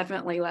you.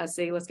 Definitely, let's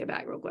see. Let's go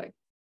back real quick.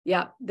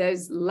 Yep.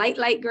 Those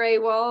light gray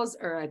walls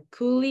are a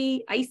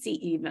coolie,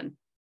 icy even,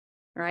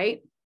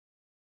 right?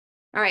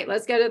 All right,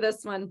 let's go to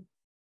this one.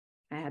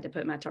 I had to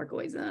put my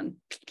turquoise in.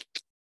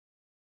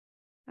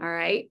 All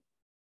right.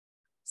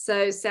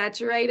 So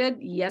saturated.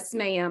 Yes,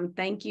 ma'am.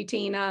 Thank you,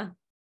 Tina.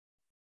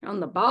 On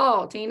the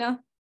ball, Tina.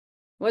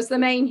 What's the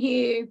main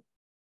hue?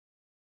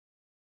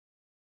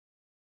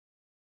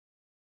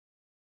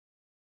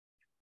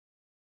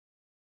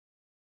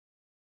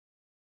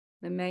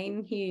 The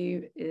main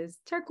hue is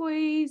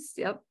turquoise.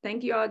 Yep.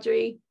 Thank you,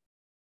 Audrey.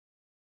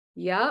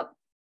 Yep.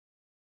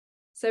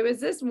 So is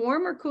this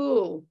warm or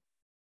cool?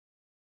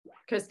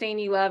 Christine,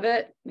 you love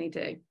it? Me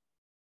too.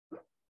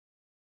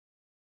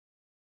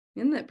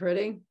 Isn't that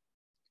pretty?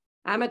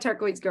 I'm a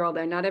turquoise girl,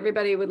 though. Not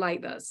everybody would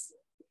like this.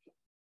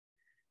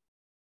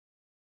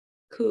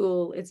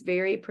 Cool. It's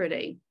very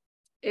pretty.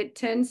 It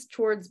tends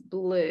towards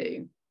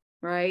blue,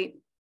 right?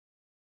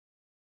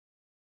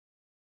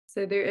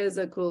 So there is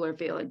a cooler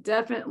feel. It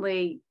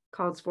definitely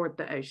calls forth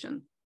the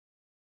ocean.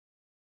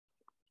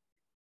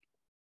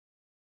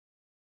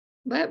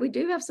 But we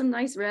do have some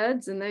nice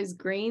reds and those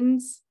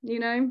greens, you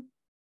know,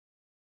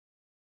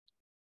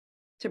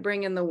 to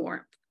bring in the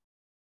warmth.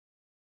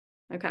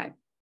 Okay.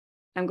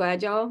 I'm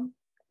glad y'all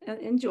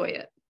enjoy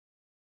it.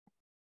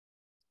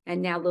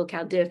 And now look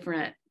how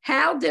different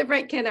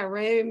can a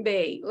room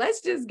be?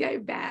 Let's just go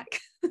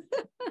back.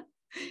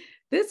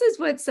 This is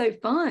what's so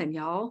fun,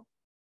 y'all.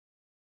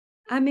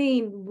 I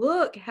mean,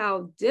 look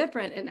how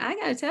different. And I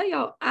got to tell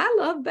y'all, I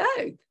love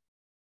both.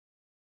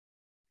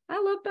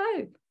 I love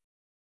both.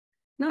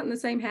 Not in the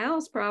same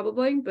house,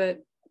 probably,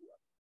 but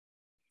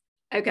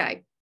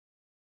okay.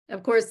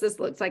 Of course, this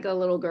looks like a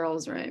little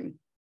girl's room.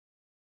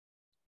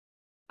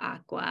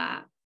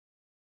 Aqua.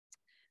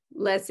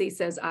 Leslie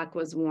says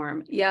aqua's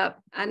warm. Yep,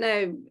 I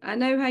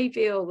know how you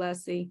feel,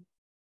 Leslie.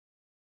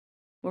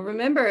 Well,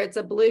 remember, it's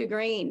a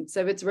blue-green,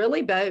 so it's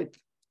really both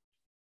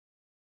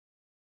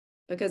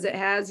because it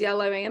has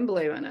yellow and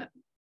blue in it.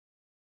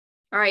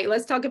 All right,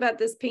 let's talk about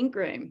this pink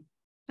room.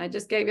 I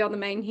just gave y'all the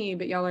main hue,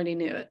 but y'all already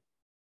knew it.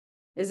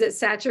 Is it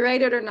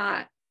saturated or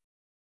not?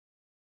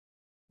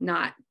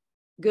 Not.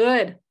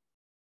 Good.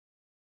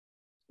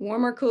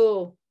 Warm or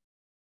cool?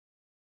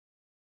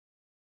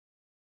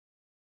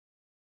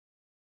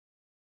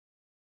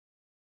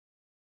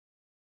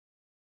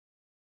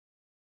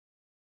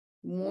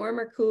 Warm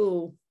or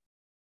cool?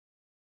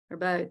 Or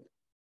both?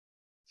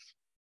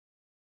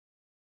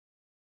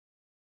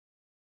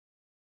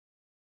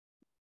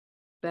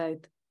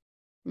 Both.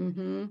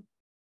 Mm-hmm.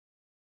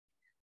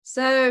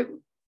 So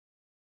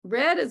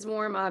red is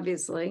warm,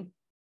 obviously.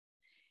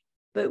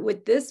 But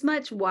with this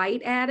much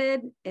white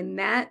added and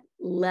that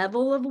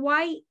level of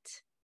white,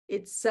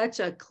 it's such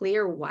a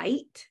clear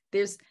white.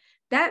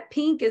 That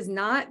pink is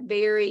not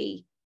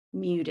very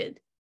muted.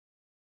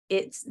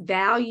 Its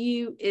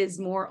value is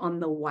more on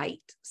the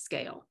white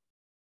scale.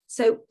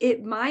 So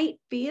it might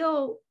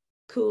feel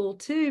cool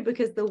too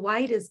because the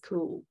white is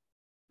cool.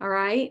 All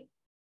right.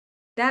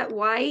 That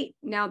white,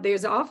 now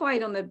there's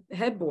off-white on the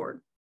headboard,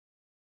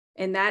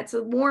 and that's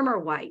a warmer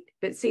white.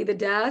 But see the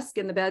desk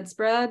and the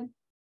bedspread,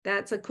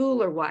 that's a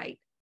cooler white.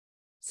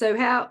 So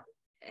how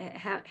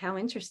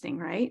interesting,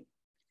 right?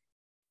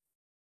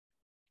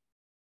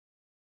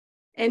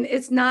 And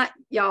it's not,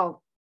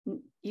 y'all,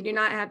 you do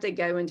not have to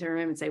go into a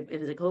room and say,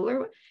 is it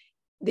cooler?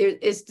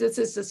 This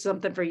is just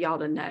something for y'all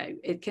to know.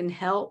 It can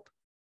help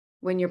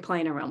when you're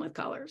playing around with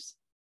colors.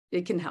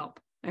 It can help,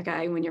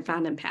 okay, when you're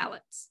finding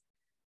palettes.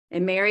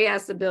 And Mary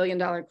asked the $1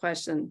 billion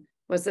question,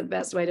 what's the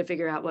best way to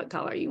figure out what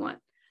color you want?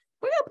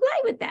 We're going to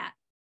play with that.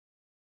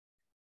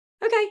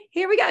 Okay,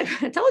 here we go.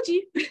 I told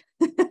you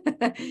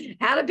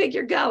how to pick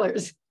your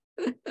colors.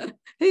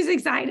 Who's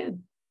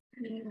excited?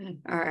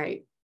 All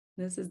right,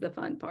 this is the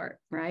fun part,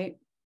 right?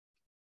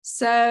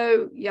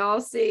 So y'all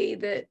see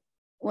that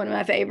one of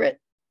my favorite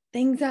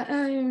things I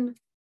own. I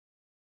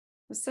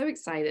was so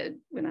excited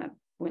when I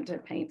went to a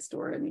paint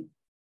store and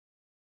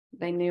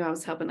they knew I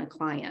was helping a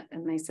client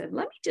and they said,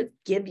 let me just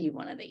give you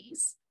one of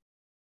these.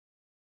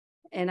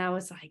 And I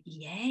was like,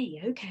 yay,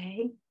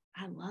 okay,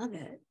 I love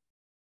it.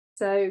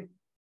 So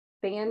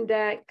fan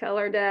deck,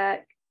 color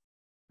deck,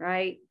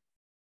 right?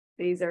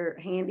 These are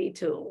handy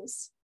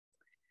tools.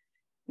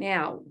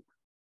 Now,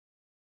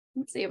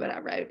 let's see what I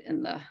wrote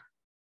on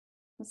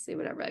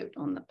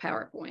the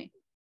PowerPoint.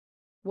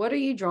 What are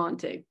you drawn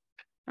to?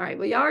 All right,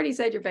 well, you already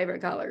said your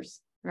favorite colors,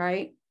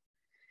 right?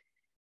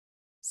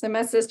 So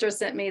my sister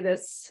sent me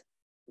this.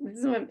 This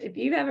is one, if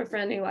you have a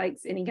friend who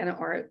likes any kind of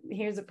art,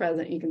 here's a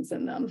present you can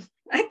send them.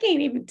 I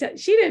can't even tell,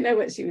 she didn't know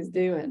what she was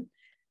doing.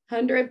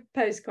 100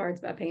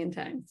 postcards by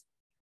Pantone.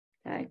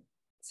 Okay,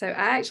 so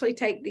I actually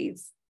take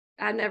these.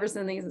 I never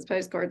send these as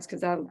postcards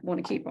because I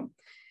want to keep them.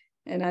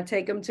 And I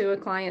take them to a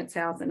client's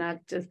house and I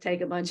just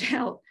take a bunch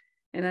out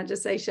and I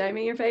just say, show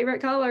me your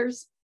favorite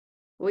colors.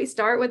 We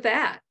start with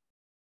that.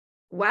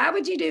 Why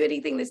would you do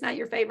anything that's not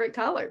your favorite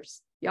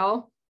colors,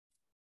 y'all?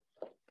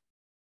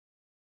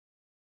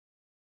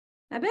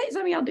 I bet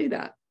some of y'all do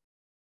that,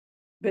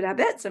 but I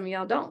bet some of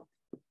y'all don't.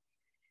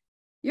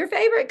 Your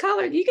favorite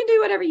color, you can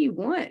do whatever you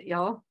want,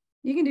 y'all.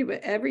 You can do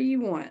whatever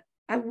you want.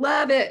 I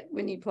love it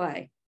when you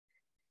play.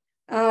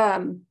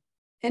 And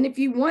if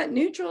you want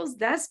neutrals,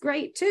 that's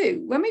great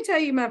too. Let me tell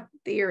you my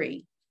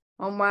theory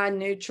on why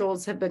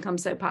neutrals have become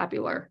so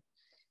popular.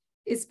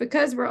 It's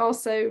because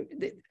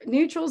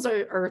neutrals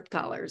are earth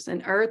colors,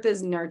 and earth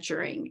is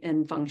nurturing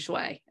in Feng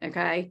Shui,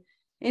 okay?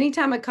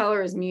 Anytime a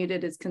color is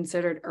muted, it's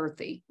considered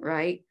earthy,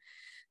 right?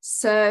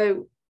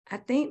 So I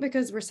think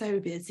because we're so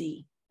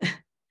busy,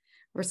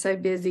 we're so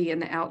busy in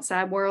the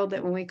outside world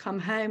that when we come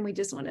home, we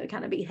just want to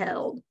kind of be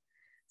held.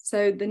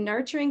 So the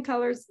nurturing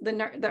colors,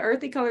 the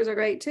earthy colors are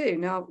great too.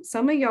 Now,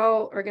 some of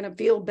y'all are going to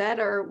feel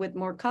better with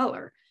more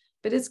color,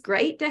 but it's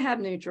great to have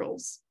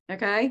neutrals,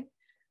 okay?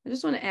 I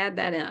just want to add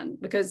that in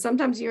because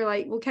sometimes you're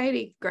like, well,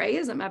 Katie, gray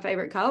isn't my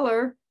favorite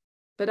color,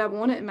 but I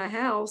want it in my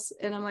house.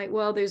 And I'm like,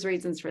 well, there's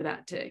reasons for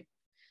that too.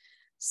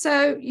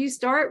 So you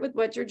start with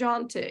what you're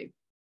drawn to.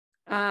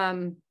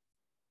 Now,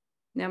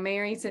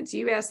 Mary, since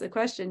you asked the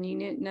question,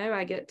 you know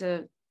I get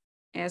to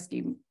ask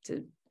you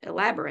to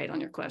elaborate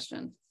on your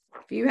question.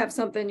 If you have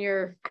something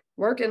you're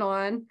working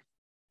on,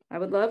 I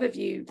would love if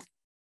you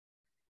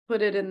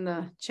put it in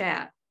the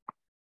chat.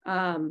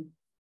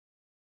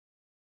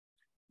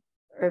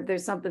 Or if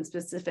there's something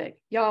specific.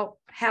 Y'all,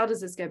 how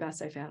does this go by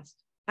so fast?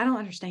 I don't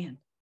understand.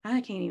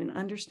 I can't even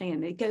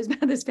understand. It goes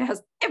by this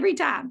fast every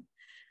time.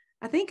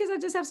 I think because I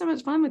just have so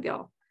much fun with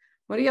y'all.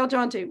 What are y'all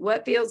drawn to?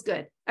 What feels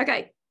good?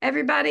 Okay,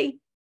 everybody,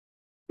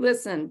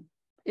 listen.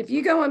 If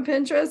you go on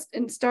Pinterest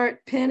and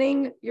start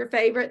pinning your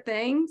favorite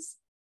things,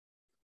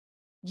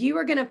 you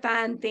are going to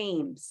find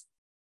themes.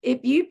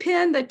 If you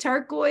pin the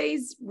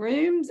turquoise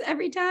rooms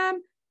every time,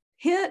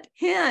 hint,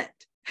 hint,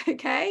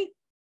 okay?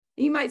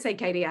 You might say,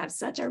 Katie, I have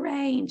such a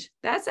range.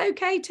 That's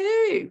okay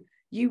too.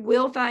 You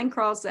will find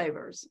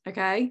crossovers,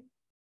 okay?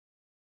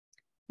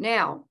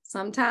 Now,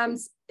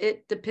 sometimes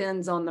it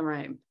depends on the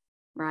room,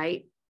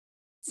 right?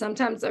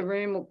 Sometimes a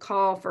room will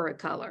call for a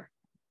color.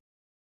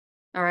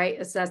 All right,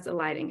 assess the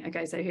lighting.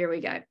 Okay, so here we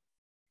go.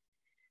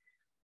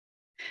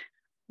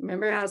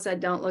 Remember how I said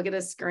don't look at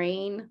a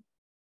screen,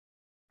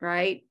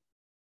 right?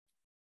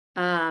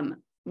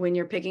 When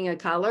you're picking a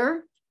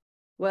color?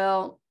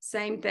 Well,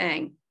 same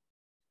thing.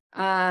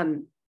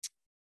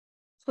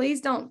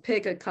 Please don't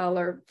pick a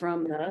color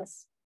from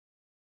this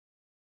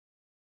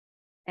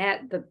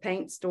at the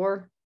paint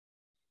store.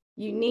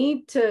 You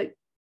need to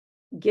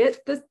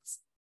get the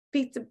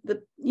piece of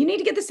you need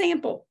to get the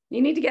sample.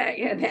 You need to get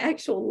the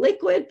actual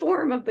liquid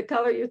form of the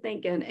color you're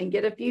thinking and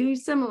get a few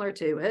similar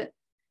to it.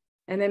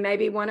 And then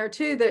maybe one or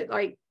two that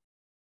like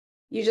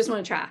you just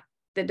want to try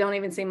that don't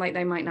even seem like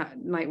they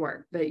might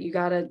work, but you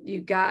got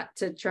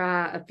to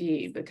try a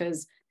few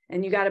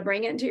and you got to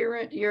bring it into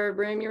your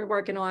room you're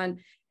working on,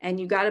 and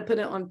you got to put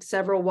it on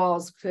several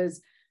walls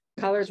because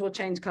colors will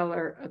change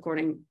color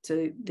according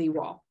to the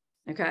wall.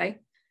 Okay.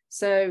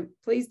 So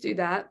please do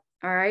that.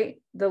 All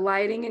right. The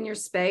lighting in your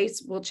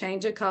space will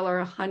change a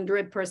color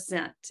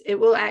 100%. It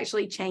will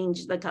actually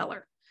change the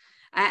color.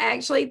 I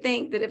actually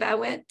think that if I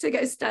went to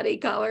go study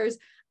colors,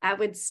 I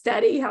would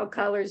study how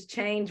colors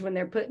change when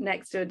they're put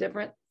next to a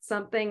different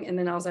something, and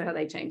then also how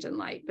they change in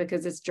light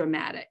because it's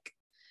dramatic.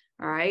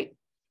 All right.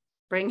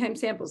 Bring home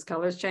samples.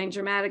 Colors change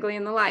dramatically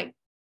in the light.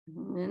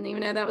 I didn't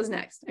even know that was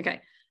next.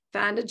 Okay.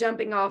 Find a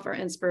jumping off or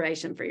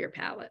inspiration for your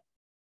palette.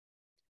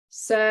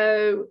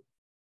 So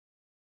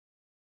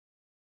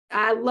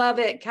I love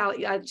it.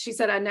 She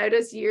said, I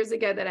noticed years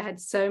ago that I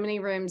had so many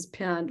rooms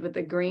pinned with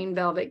a green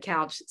velvet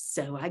couch,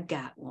 so I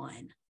got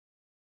one.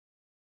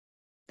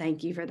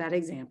 Thank you for that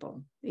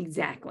example.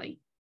 Exactly.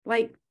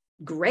 Like,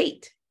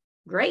 great.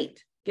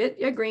 Get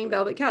your green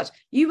velvet couch.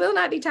 You will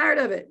not be tired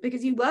of it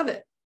because you love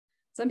it.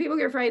 Some people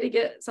get afraid to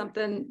get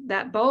something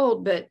that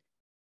bold, but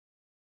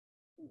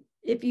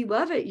if you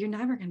love it, you're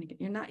going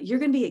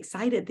to be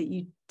excited that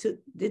you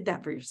did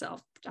that for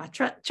yourself.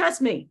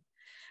 Trust me.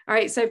 All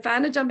right. So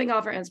find a jumping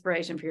off or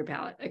inspiration for your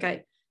palette.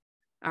 Okay.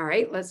 All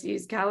right. Let's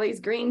use Kylie's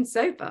green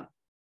sofa.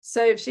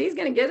 So if she's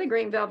going to get a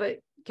green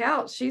velvet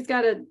couch, she's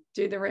got to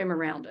do the room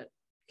around it.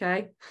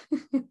 Okay.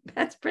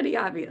 That's pretty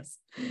obvious.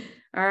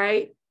 All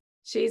right.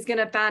 She's going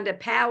to find a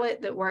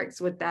palette that works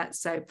with that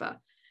sofa.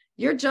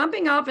 Your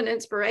jumping off and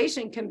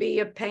inspiration can be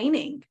a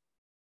painting.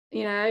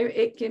 You know,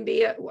 it can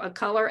be a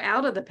color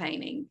out of the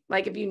painting.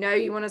 Like if you know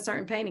you want a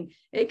certain painting,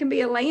 it can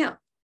be a lamp.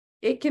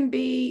 It can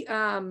be,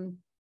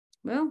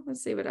 well,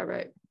 let's see what I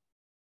wrote.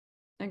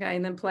 Okay.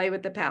 And then play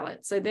with the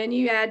palette. So then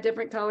you add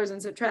different colors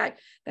and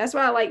subtract. That's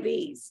why I like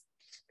these,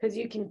 because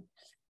you can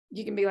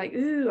be like,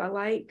 ooh, I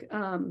like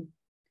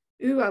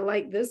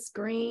this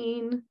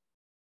green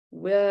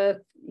with,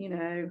 you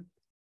know,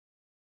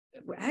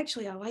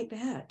 actually, I like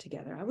that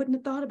together. I wouldn't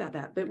have thought about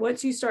that. But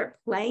once you start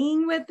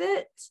playing with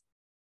it,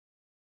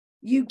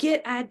 you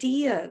get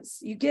ideas,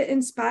 you get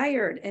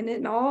inspired, and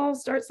it all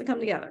starts to come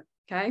together.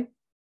 Okay.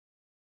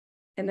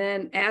 And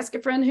then ask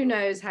a friend who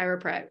knows, hire a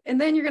pro. And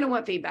then you're going to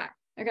want feedback.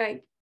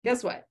 Okay.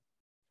 Guess what?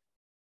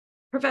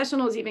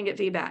 Professionals even get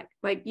feedback.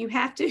 Like you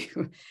have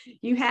to,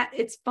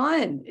 it's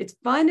fun. It's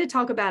fun to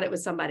talk about it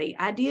with somebody.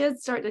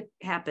 Ideas start to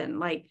happen.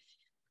 Like,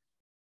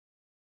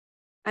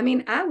 I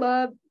mean, I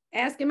love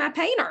asking my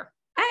painter.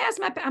 I asked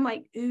I'm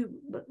like, ooh,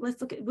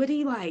 let's look at what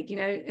he like,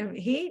 and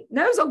he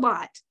knows a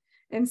lot.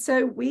 And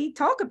so we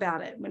talk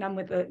about it when I'm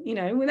with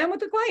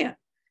the client.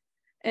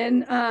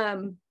 And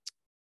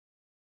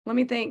let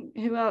me think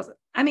who else.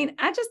 I mean,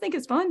 I just think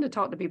it's fun to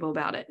talk to people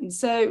about it. And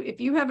so if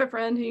you have a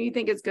friend who you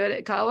think is good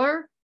at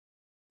color,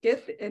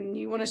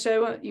 you want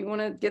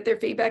to get their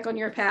feedback on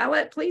your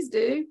palette, please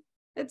do.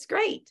 It's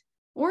great.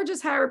 Or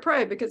just hire a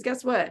pro, because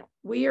guess what?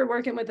 We are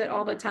working with it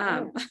all the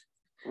time.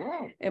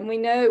 And we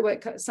know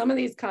what some of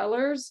these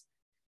colors,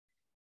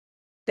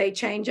 they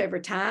change over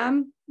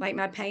time. Like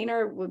my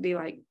painter would be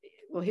like,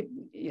 well,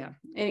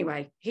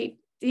 anyway, he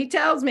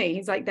tells me,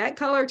 he's like, that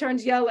color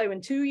turns yellow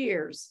in 2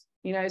 years,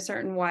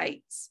 certain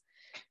whites.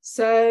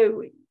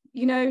 So,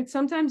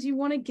 sometimes you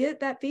want to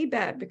get that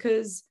feedback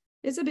because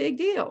it's a big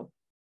deal.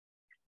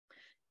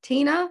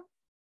 Tina,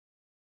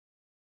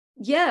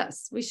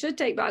 yes, we should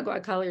take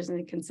Bagua colors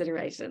into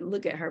consideration.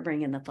 Look at her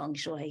bringing the Feng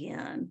Shui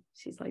in.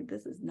 She's like,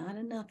 this is not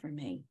enough for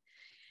me.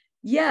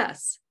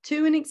 Yes,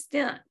 to an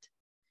extent.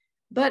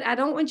 But I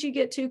don't want you to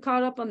get too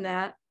caught up on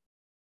that,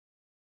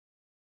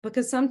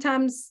 because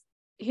sometimes,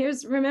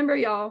 remember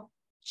y'all,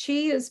 chi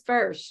is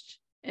first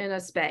in a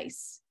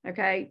space,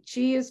 okay?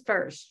 Chi is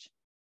first.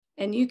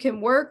 And you can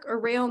work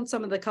around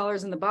some of the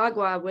colors in the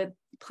Bagua with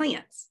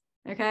plants,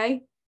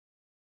 okay?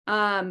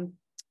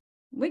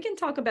 We can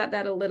talk about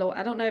that a little.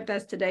 I don't know if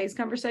that's today's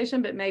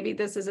conversation, but maybe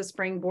this is a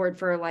springboard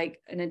for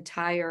like an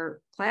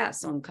entire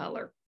class on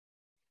color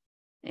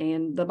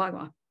and the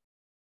Bagua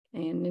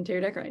and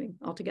interior decorating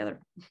all together.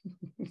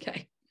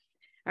 Okay.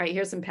 All right,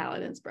 here's some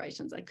palette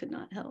inspirations I could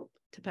not help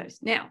to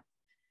post. Now,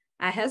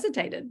 I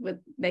hesitated with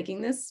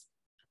making this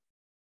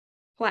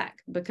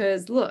plaque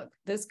because look,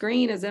 this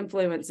green is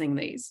influencing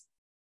these.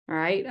 All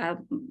right,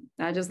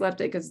 I just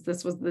left it because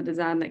this was the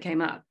design that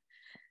came up.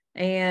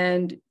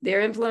 And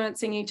they're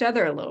influencing each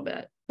other a little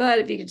bit. But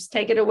if you could just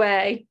take it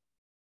away,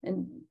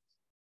 and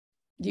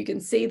you can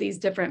see these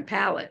different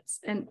palettes.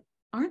 And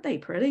aren't they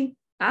pretty?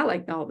 I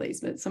like all these,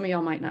 but some of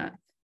y'all might not.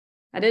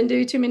 I didn't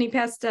do too many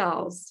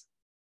pastels.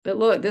 But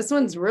look, this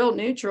one's real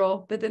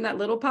neutral, but then that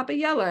little pop of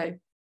yellow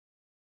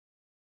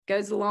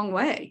goes a long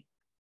way.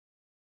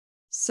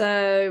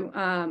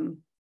 So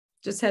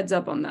just heads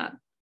up on that.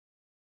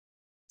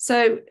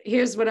 So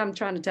here's what I'm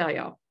trying to tell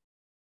y'all.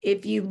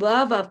 If you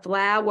love a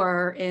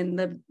flower in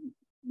the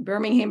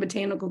Birmingham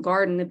Botanical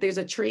Garden, if there's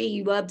a tree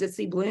you love to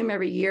see bloom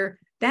every year,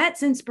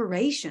 that's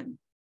inspiration.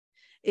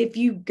 If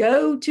you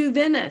go to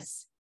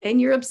Venice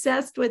and you're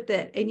obsessed with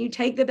it and you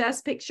take the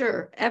best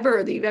picture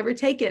ever that you've ever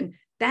taken,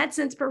 that's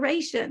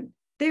inspiration.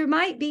 There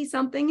might be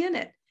something in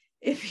it.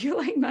 If you're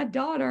like my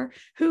daughter,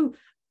 who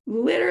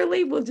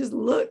literally will just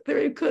look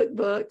through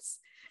cookbooks,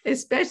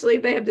 especially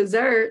if they have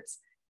desserts,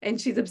 and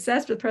she's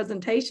obsessed with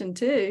presentation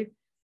too,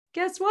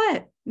 guess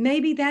what?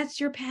 Maybe that's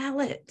your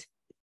palette.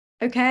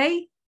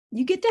 Okay?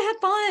 You get to have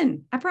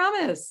fun. I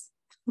promise.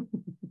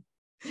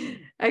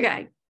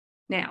 Okay.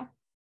 Now,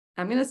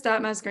 I'm going to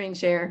stop my screen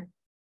share.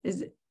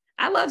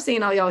 I love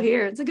seeing all y'all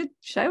here. It's a good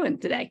showing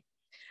today.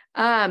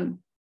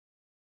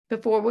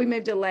 Before we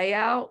move to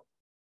layout,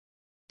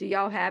 do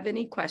y'all have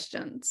any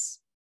questions?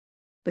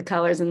 The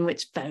colors in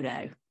which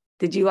photo?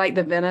 Did you like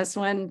the Venice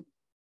one,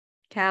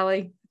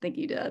 Callie? I think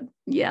you did.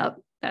 Yep,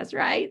 that's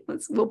right.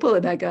 We'll pull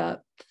it back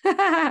up.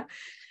 Do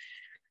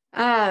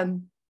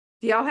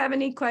y'all have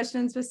any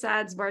questions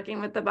besides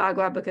working with the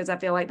Bagua? Because I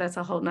feel like that's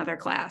a whole nother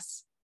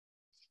class.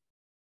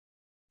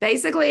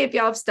 Basically, if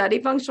y'all have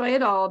studied Feng Shui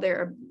at all,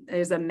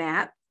 there's a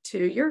map to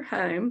your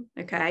home,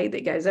 okay,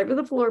 that goes over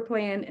the floor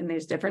plan, and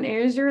there's different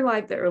areas of your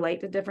life that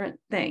relate to different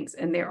things.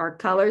 And there are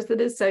colors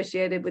that are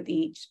associated with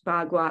each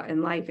Bagua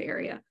and life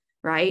area,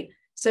 right?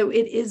 So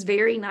it is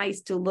very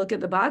nice to look at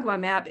the Bagua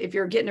map if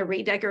you're getting to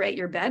redecorate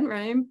your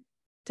bedroom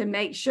to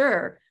make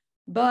sure.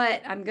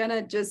 But I'm going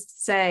to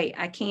just say,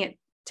 I can't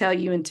tell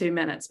you in 2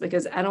 minutes,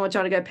 because I don't want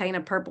y'all to go paint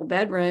a purple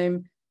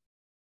bedroom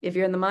if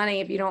you're in the money,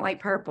 if you don't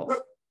like purple.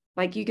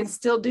 Like, you can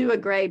still do a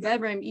gray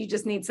bedroom. You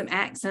just need some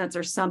accents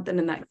or something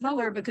in that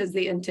color, because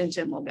the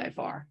intention will go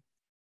far.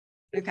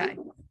 Okay.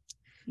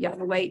 Yeah.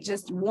 Wait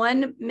just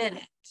 1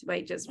 minute.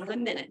 Wait just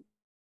 1 minute.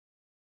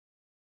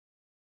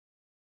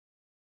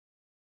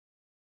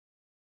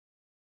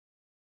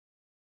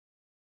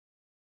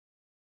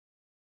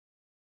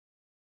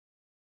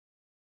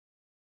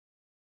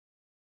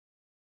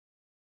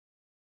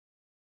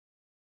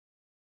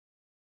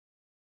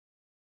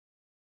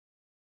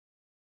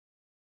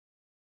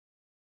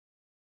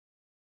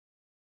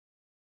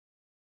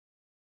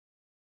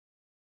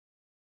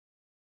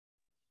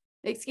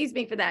 Excuse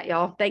me for that,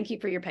 y'all. Thank you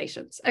for your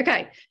patience.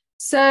 Okay.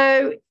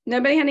 So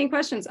nobody had any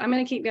questions. I'm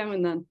going to keep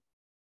going then.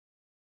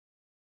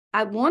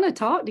 I want to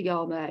talk to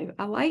y'all though.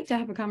 I like to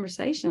have a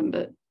conversation,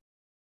 but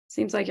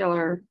seems like y'all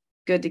are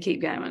good to keep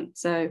going.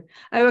 So,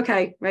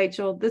 okay,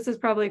 Rachel, this is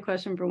probably a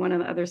question for one of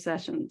the other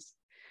sessions.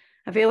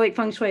 I feel like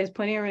Feng Shui has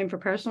plenty of room for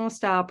personal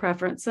style,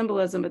 preference,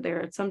 symbolism, but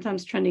there are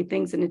sometimes trendy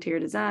things in interior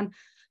design,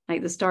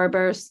 like the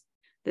starbursts,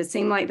 that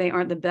seem like they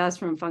aren't the best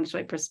from a Feng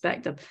Shui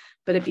perspective.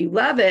 But if you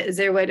love it, is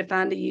there a way to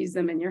find to use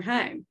them in your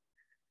home?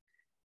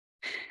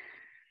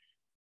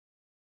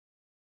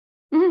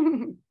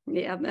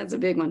 Yeah, that's a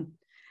big one.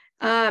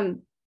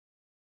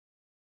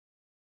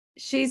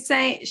 She's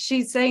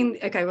saying,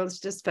 okay, well, let's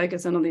just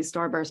focus on these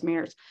starburst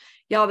mirrors.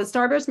 Y'all, the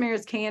starburst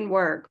mirrors can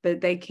work,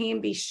 but they can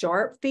be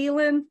sharp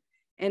feeling.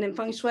 And in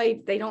Feng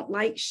Shui, they don't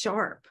like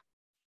sharp.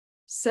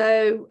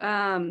 So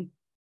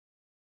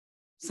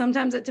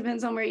sometimes it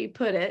depends on where you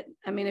put it.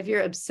 I mean, if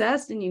you're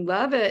obsessed and you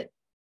love it,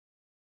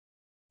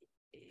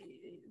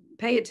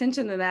 pay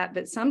attention to that.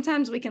 But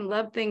sometimes we can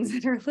love things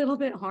that are a little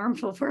bit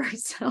harmful for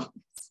ourselves.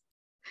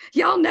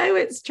 Y'all know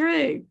it's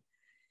true.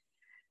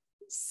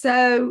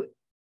 So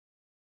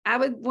I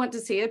would want to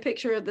see a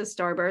picture of the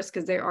starburst,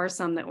 because there are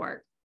some that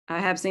work. I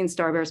have seen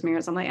starburst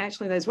mirrors. I'm like,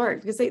 actually, those work,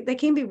 because they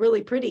can be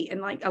really pretty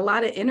and like a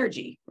lot of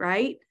energy,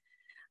 right?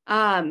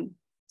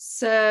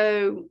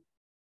 So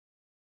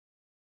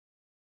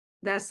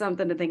that's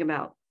something to think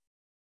about.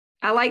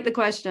 I like the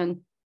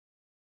question.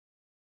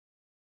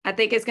 I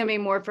think it's going to be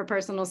more for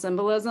personal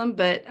symbolism,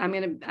 but I'm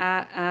going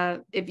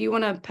to, if you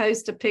want to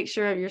post a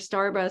picture of your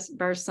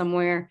starburst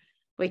somewhere,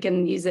 we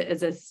can use it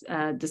as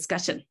a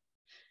discussion.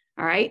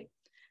 All right.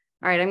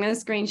 All right, I'm going to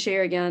screen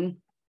share again.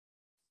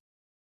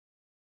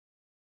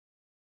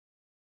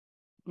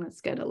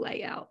 Let's go to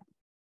layout.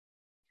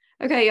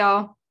 Okay,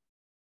 y'all.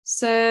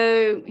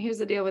 So here's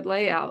the deal with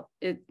layout.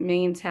 It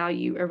means how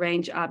you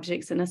arrange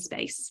objects in a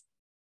space.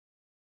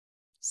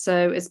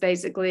 So it's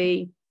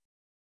basically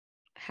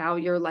how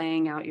you're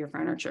laying out your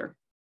furniture,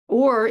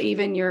 or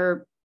even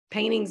your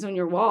paintings on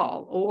your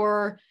wall,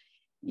 or,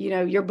 you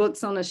know, your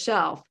books on a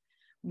shelf.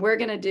 We're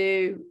going to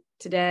do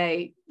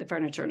today the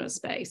furniture in a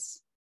space.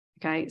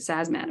 Okay,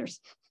 size matters.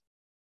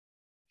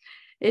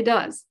 It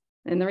does.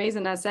 And the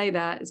reason I say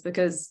that is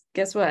because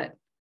guess what?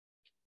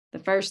 The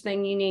first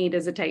thing you need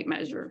is a tape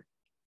measure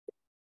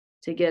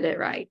to get it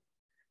right.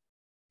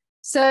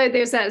 So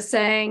there's that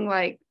saying,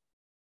 like,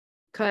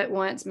 cut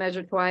once,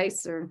 measure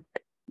twice, or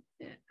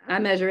I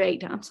measure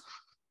 8 times,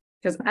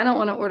 because I don't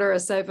want to order a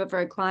sofa for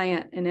a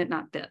client and it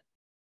not fit.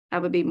 I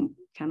would be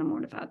kind of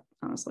mortified,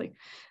 honestly.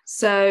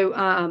 So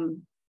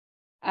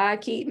I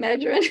keep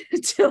measuring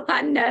until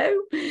I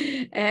know.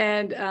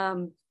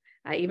 And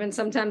I even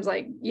sometimes,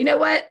 like, you know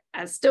what?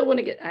 I still want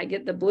to I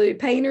get the blue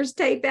painter's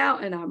tape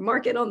out and I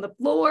mark it on the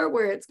floor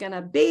where it's going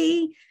to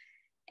be.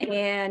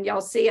 And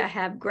y'all see I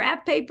have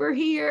graph paper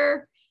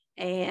here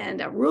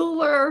and a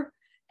ruler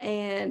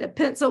and a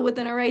pencil with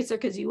an eraser,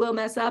 because you will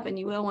mess up and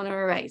you will want to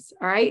erase.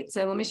 All right.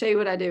 So let me show you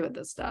what I do with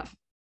this stuff.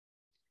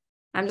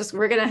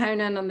 We're going to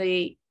hone in on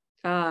the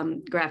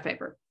graph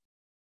paper.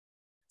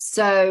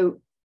 So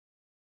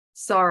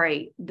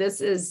sorry, this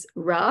is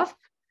rough,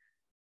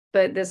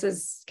 but this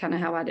is kind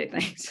of how I do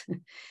things.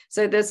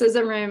 So this is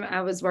a room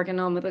I was working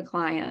on with a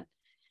client.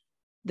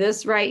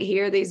 This right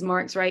here, these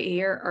marks right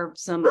here are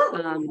some,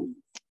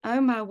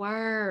 oh my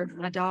word,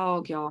 my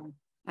dog, y'all.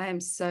 I am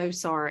so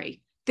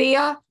sorry.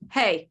 Thea,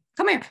 hey,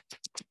 come here.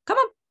 Come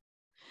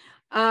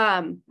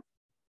on.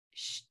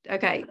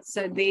 Okay,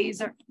 so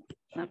these are,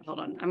 oh, hold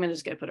on. I'm going to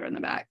just go put her in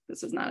the back.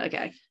 This is not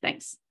okay.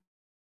 Thanks.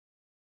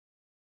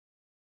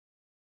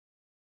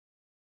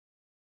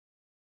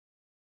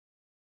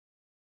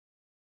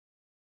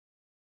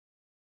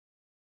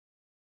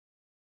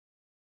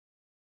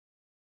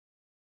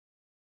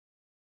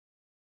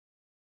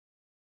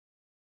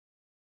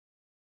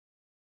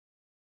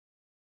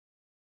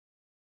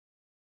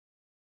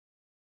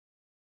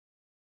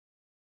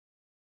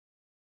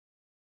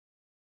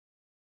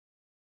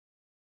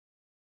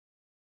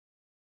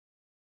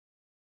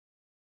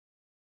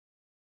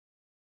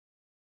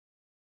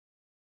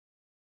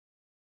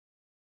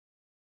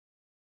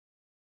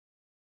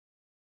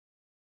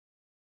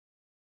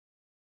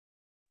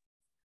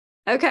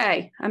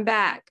 Okay, I'm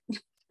back.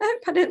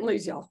 I didn't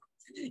lose y'all.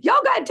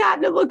 Y'all got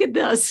time to look at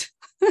this.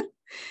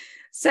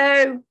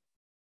 So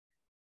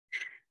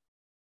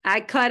I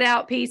cut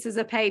out pieces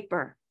of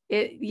paper.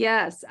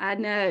 Yes, I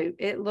know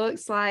it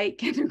looks like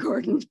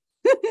kindergarten,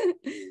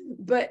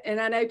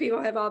 and I know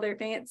people have all their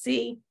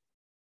fancy,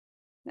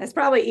 that's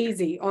probably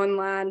easy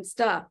online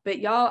stuff, but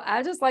y'all,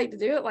 I just like to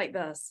do it like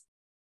this.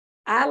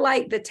 I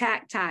like the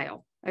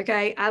tactile.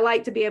 Okay. I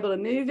like to be able to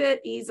move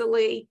it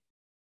easily,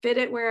 fit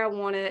it where I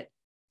want it.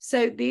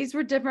 So these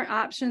were different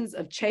options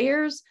of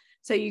chairs.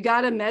 So you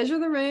got to measure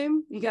the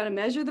room. You got to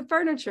measure the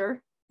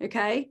furniture.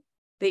 Okay.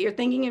 That you're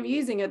thinking of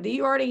using, or that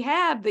you already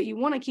have that you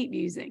want to keep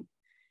using.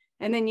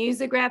 And then use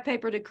the graph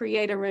paper to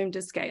create a room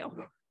to scale.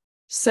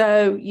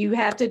 So you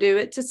have to do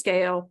it to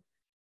scale.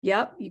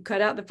 Yep, you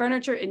cut out the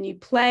furniture and you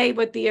play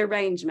with the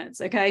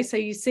arrangements. Okay, so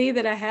you see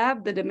that I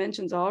have the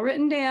dimensions all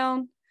written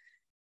down,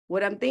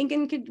 what I'm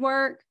thinking could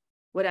work,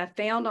 what I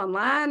found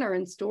online or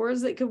in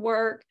stores that could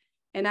work,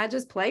 and I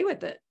just play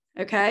with it.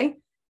 Okay,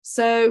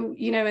 so,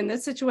 you know, in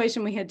this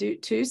situation, we had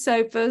 2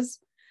 sofas.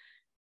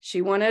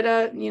 She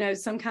wanted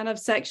some kind of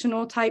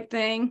sectional type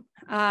thing.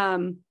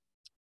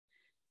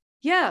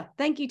 Yeah,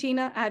 thank you,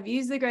 Tina. I've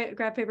used the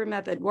graph paper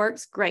method.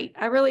 Works great.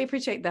 I really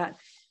appreciate that.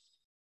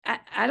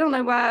 I don't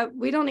know why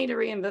we don't need to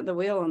reinvent the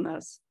wheel on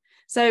this.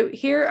 So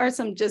here are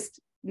some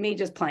just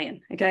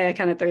playing. Okay, I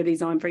kind of threw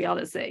these on for y'all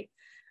to see.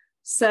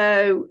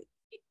 So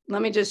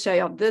let me just show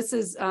y'all. This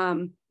is,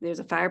 there's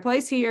a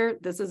fireplace here.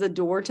 This is a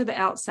door to the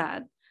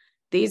outside.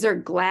 These are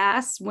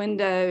glass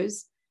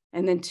windows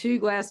and then 2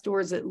 glass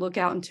doors that look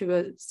out into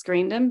a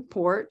screened-in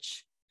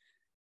porch.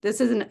 This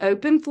is an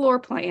open floor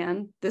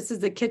plan. This is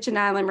the kitchen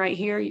island right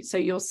here. So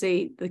you'll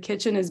see the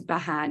kitchen is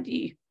behind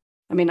you.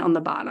 I mean, on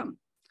the bottom.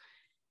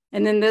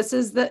 And then this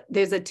is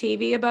there's a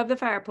TV above the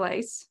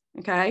fireplace.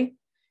 Okay.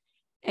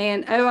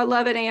 And, oh, I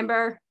love it,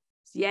 Amber.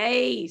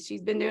 Yay.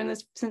 She's been doing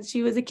this since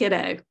she was a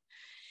kiddo.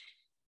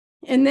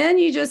 And then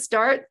you just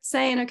start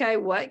saying, okay,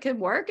 what could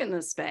work in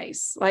this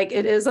space? Like,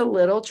 it is a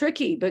little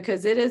tricky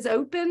because it is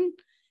open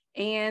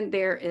and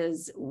there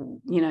is,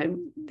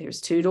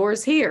 there's 2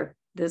 doors here.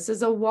 This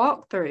is a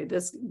walkthrough.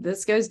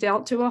 This goes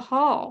down to a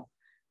hall.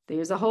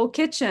 There's a whole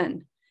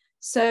kitchen.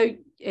 So,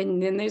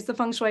 and then there's the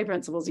feng shui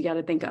principles you got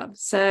to think of.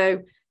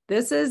 So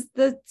this is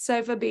the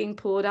sofa being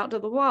pulled out to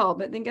the wall.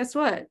 But then guess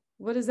what?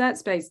 What is that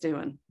space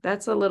doing?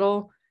 That's a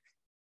little.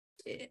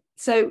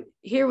 So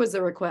here was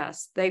the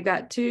request. They've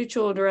got 2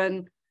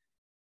 children.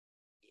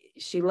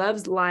 She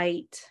loves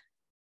light.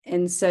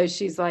 And so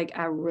she's like,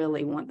 I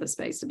really want the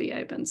space to be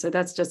open. So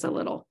that's just a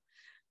little.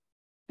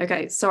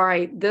 Okay,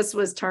 sorry, this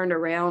was turned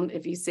around.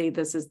 If you see,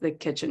 this is the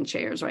kitchen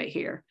chairs right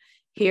here.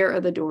 Here are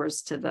the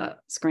doors to the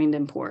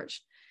screened-in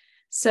porch.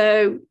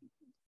 So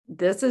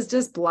this is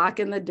just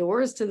blocking the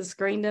doors to the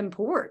screened-in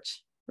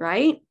porch,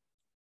 right?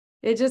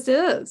 It just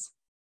is.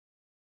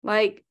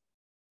 Like,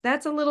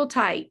 that's a little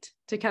tight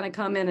to kind of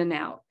come in and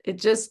out. It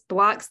just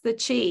blocks the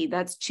chi.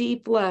 That's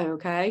chi flow,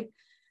 okay?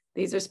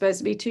 These are supposed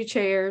to be 2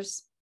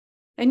 chairs.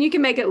 And you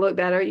can make it look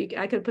better.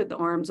 I could put the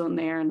arms on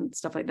there and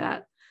stuff like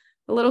that.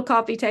 A little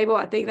coffee table.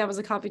 I think that was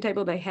a coffee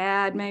table they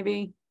had,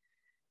 maybe.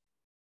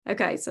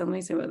 Okay, so let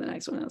me see what the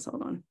next one is.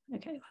 Hold on.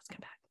 Okay, let's go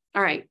back.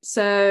 All right,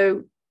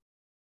 so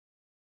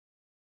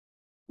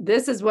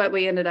this is what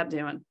we ended up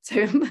doing.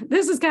 So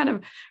this is kind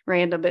of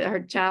random, but her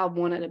child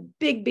wanted a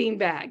big bean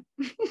bag.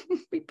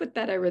 We put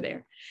that over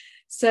there.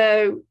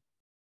 So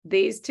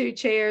these 2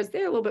 chairs,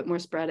 they're a little bit more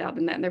spread out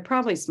than that. And they're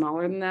probably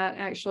smaller than that,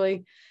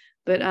 actually.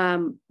 But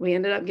we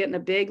ended up getting a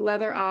big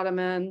leather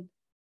ottoman.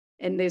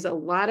 And there's a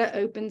lot of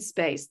open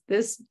space.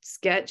 This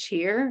sketch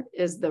here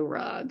is the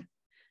rug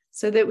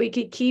so that we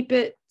could keep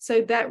it.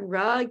 So that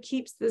rug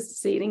keeps this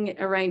seating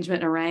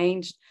arrangement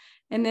arranged.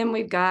 And then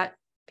we've got,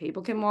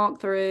 people can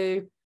walk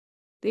through.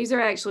 These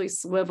are actually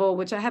swivel,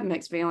 which I have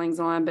mixed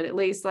feelings on, but at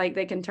least like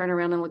they can turn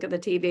around and look at the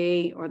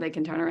TV, or they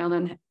can turn around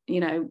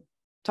and,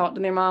 talk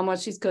to their mom while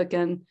she's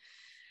cooking.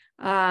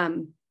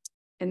 And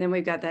then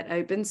we've got that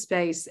open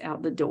space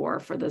out the door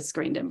for the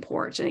screened-in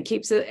porch, and it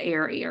keeps it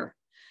airier.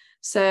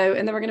 So,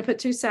 and then we're going to put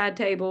 2 side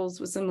tables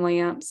with some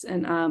lamps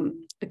and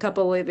a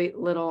couple of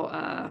little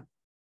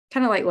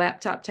kind of like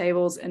laptop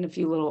tables and a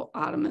few little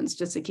ottomans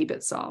just to keep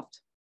it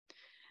soft.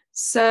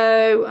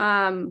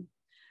 So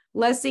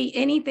let's see,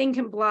 anything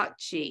can block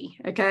chi.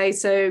 Okay,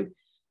 so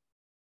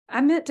I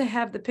meant to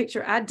have the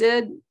picture. I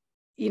did,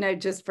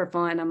 just for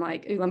fun. I'm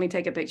like, ooh, let me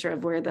take a picture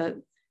of where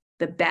the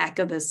back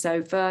of the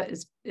sofa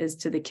is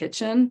to the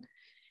kitchen.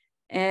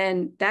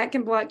 And that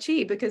can block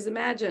chi, because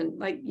imagine,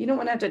 like, you don't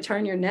want to have to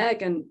turn your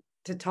neck and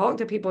to talk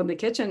to people in the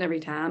kitchen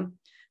every time.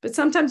 But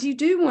sometimes you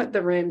do want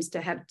the rooms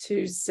to have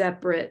 2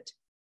 separate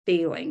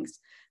feelings.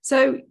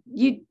 So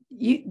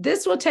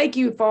this will take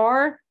you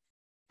far,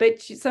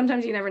 but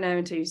sometimes you never know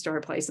until you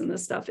start placing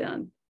this stuff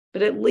in.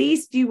 But at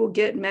least you will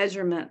get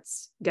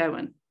measurements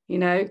going,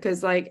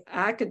 because like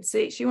I could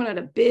see she wanted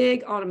a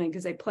big ottoman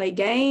because they play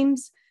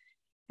games.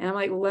 And I'm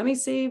like, well, let me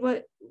see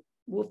what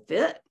will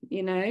fit,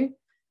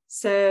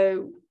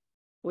 So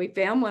we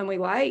found one we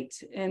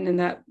liked, and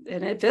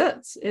it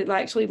fits. It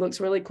actually looks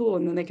really cool.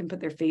 And then they can put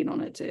their feet on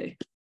it too.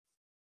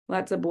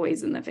 Lots of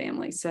boys in the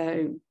family,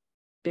 so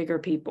bigger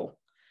people.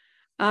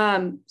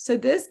 So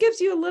this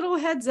gives you a little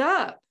heads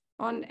up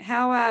on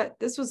how I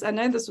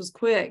know this was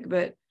quick,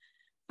 but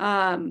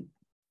I'm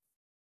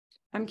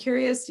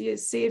curious to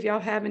see if y'all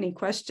have any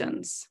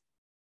questions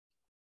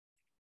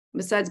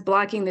besides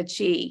blocking the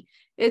chi.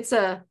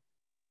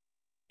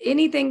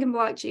 Anything can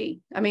block chi.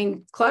 I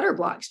mean, clutter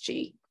blocks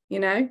chi,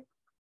 You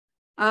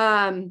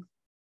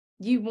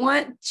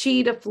want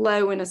chi to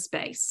flow in a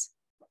space.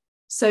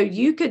 So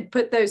you could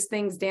put those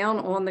things down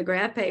on the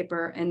graph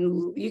paper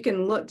and you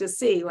can look to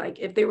see, like,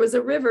 if there was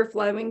a river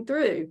flowing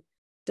through,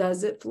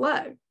 does it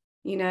flow?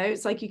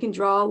 It's like you can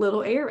draw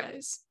little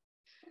arrows.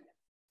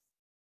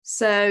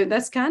 So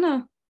that's kind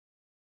of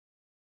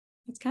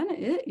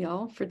it,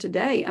 y'all, for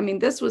today. I mean,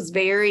 this was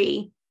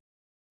we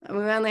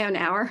only have an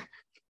hour.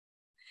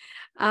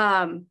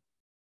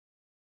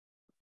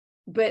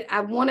 But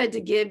I wanted to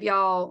give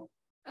y'all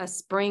a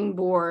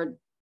springboard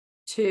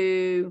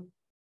to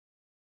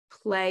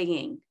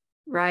playing,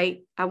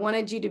 right? I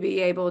wanted you to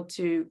be able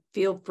to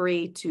feel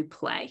free to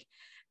play.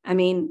 I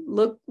mean,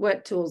 look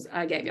what tools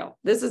I gave y'all.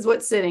 This is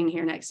what's sitting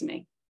here next to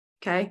me.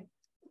 Okay.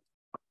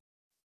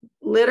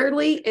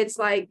 Literally, it's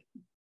like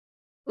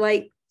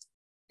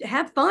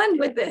have fun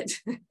with it.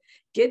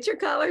 Get your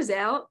colors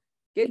out,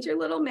 get your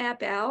little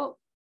map out,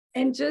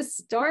 and just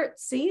start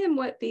seeing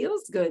what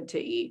feels good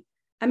to you.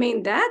 I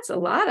mean, that's a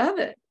lot of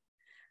it.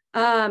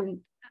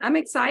 I'm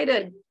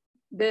excited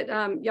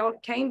that y'all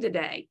came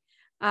today.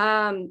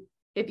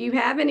 If you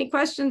have any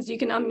questions, you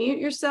can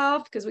unmute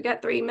yourself because we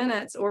got 3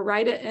 minutes, or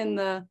write it in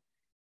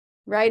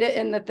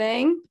the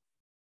thing.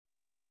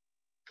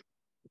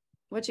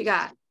 What you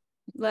got,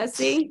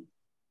 Leslie?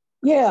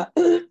 Yeah.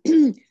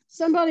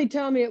 Somebody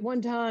told me at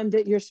one time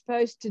that you're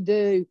supposed to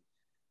do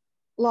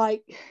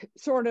like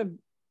sort of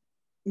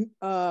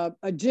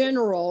a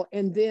general,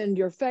 and then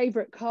your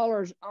favorite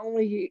colors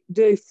only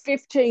do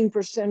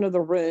 15% of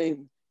the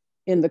room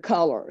in the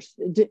colors.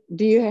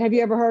 Have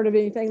you ever heard of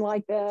anything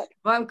like that?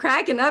 Well, I'm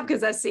cracking up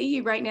because I see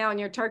you right now in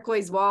your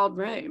turquoise walled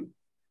room.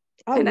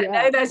 Oh, and yeah. I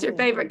know that's your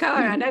favorite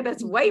color. I know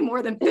that's way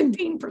more than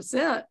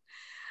 15%.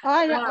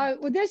 I know.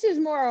 Well, this is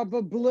more of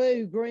a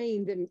blue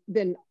green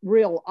than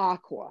real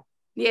aqua.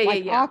 Yeah,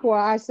 like yeah. Aqua,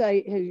 I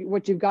say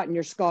what you've got in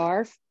your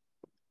scarf.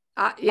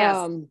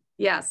 Yes.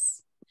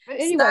 Yes. But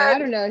anyway, I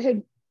don't know.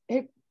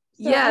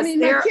 Yes, I mean,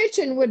 my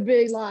kitchen would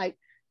be like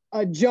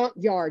a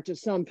junkyard to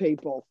some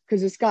people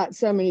because it's got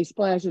so many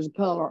splashes of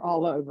color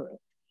all over it.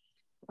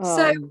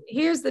 So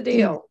here's the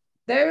deal.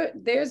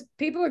 There's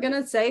people are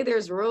going to say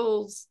there's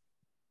rules.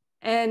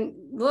 And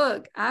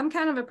look, I'm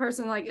kind of a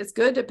person like, it's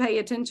good to pay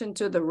attention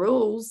to the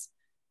rules,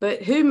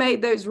 but who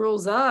made those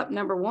rules up,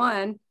 number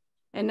one,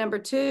 and number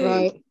two,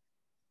 right.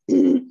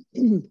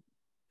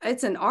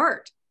 It's an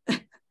art.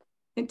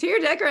 Interior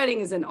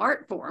decorating is an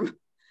art form.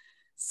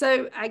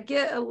 So I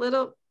get a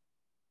little,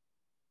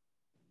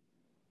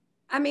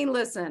 I mean,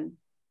 listen,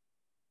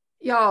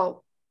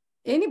 y'all,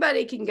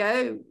 anybody can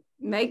go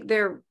make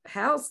their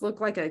house look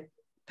like a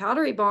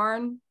Pottery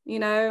Barn,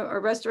 or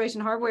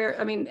Restoration Hardware.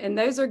 I mean, and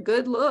those are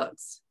good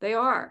looks. They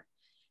are.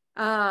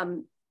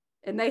 And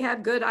they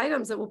have good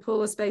items that will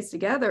pull a space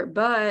together,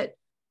 but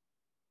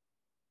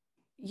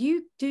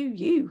you do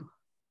you.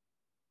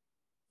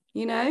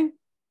 You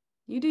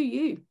do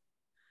you.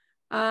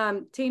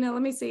 Tina,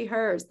 let me see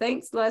hers.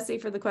 Thanks, Leslie,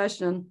 for the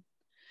question.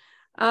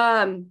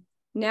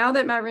 Now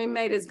that my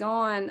roommate is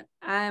gone,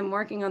 I am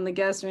working on the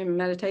guest room and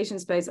meditation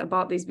space. I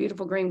bought these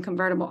beautiful green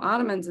convertible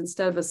ottomans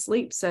instead of a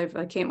sleep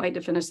sofa. I can't wait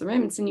to finish the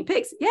room and send you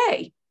pics.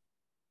 Yay.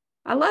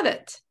 I love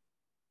it.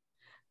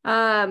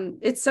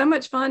 It's so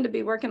much fun to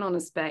be working on a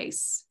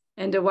space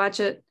and to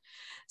watch it.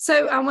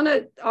 So I want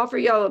to offer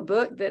y'all a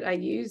book that I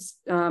used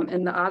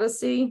in the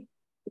Odyssey,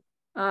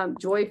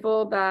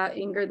 Joyful by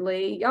Ingrid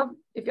Lee. Y'all,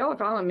 if y'all are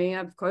following me,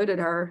 I've quoted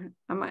her.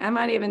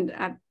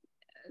 I've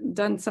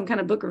done some kind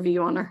of book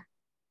review on her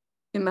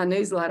in my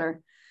newsletter,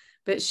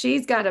 but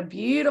she's got a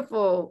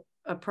beautiful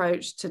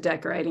approach to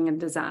decorating and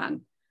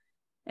design.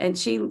 And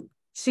she's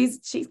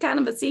kind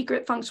of a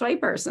secret Feng Shui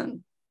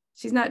person.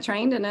 She's not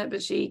trained in it,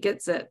 but she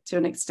gets it to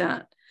an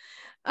extent.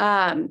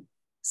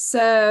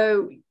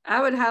 So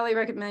I would highly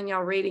recommend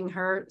y'all reading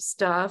her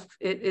stuff.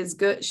 It is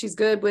good. She's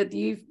good with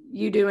you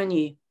doing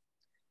you.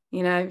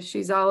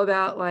 She's all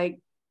about like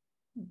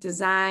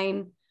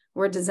design,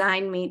 where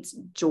design meets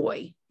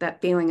joy, that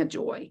feeling of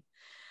joy.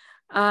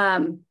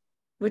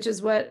 Which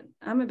is what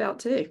I'm about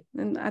too.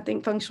 And I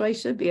think Feng Shui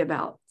should be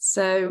about.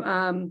 So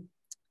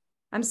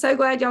I'm so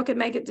glad y'all could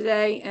make it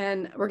today.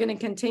 And we're going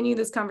to continue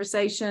this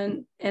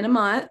conversation in a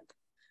month.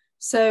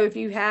 So if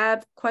you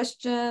have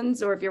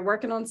questions or if you're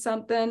working on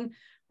something,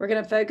 we're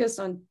going to focus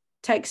on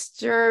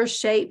texture,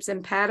 shapes,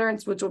 and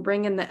patterns, which will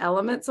bring in the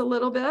elements a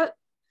little bit.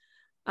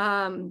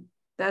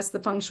 That's the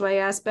Feng Shui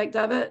aspect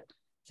of it.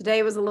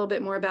 Today was a little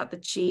bit more about the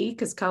qi,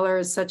 because color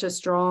is such a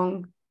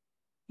strong,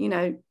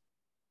 I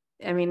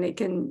mean,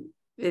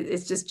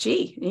 it's just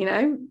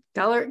qi,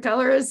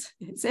 color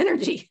it's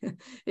energy.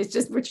 It's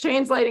just, we're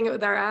translating it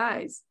with our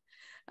eyes.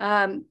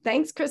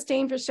 Thanks,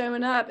 Christine, for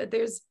showing up.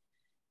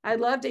 I'd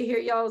love to hear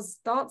y'all's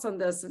thoughts on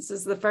this. This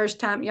is the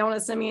first time. Y'all want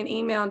to send me an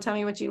email and tell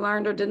me what you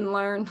learned or didn't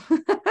learn?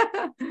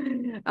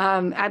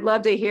 I'd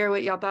love to hear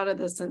what y'all thought of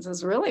this, since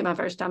it's really my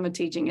first time of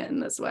teaching it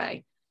in this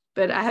way.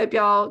 But I hope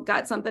y'all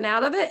got something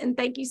out of it. And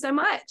thank you so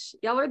much.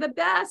 Y'all are the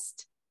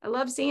best. I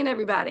love seeing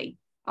everybody.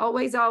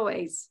 Always,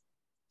 always.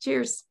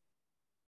 Cheers.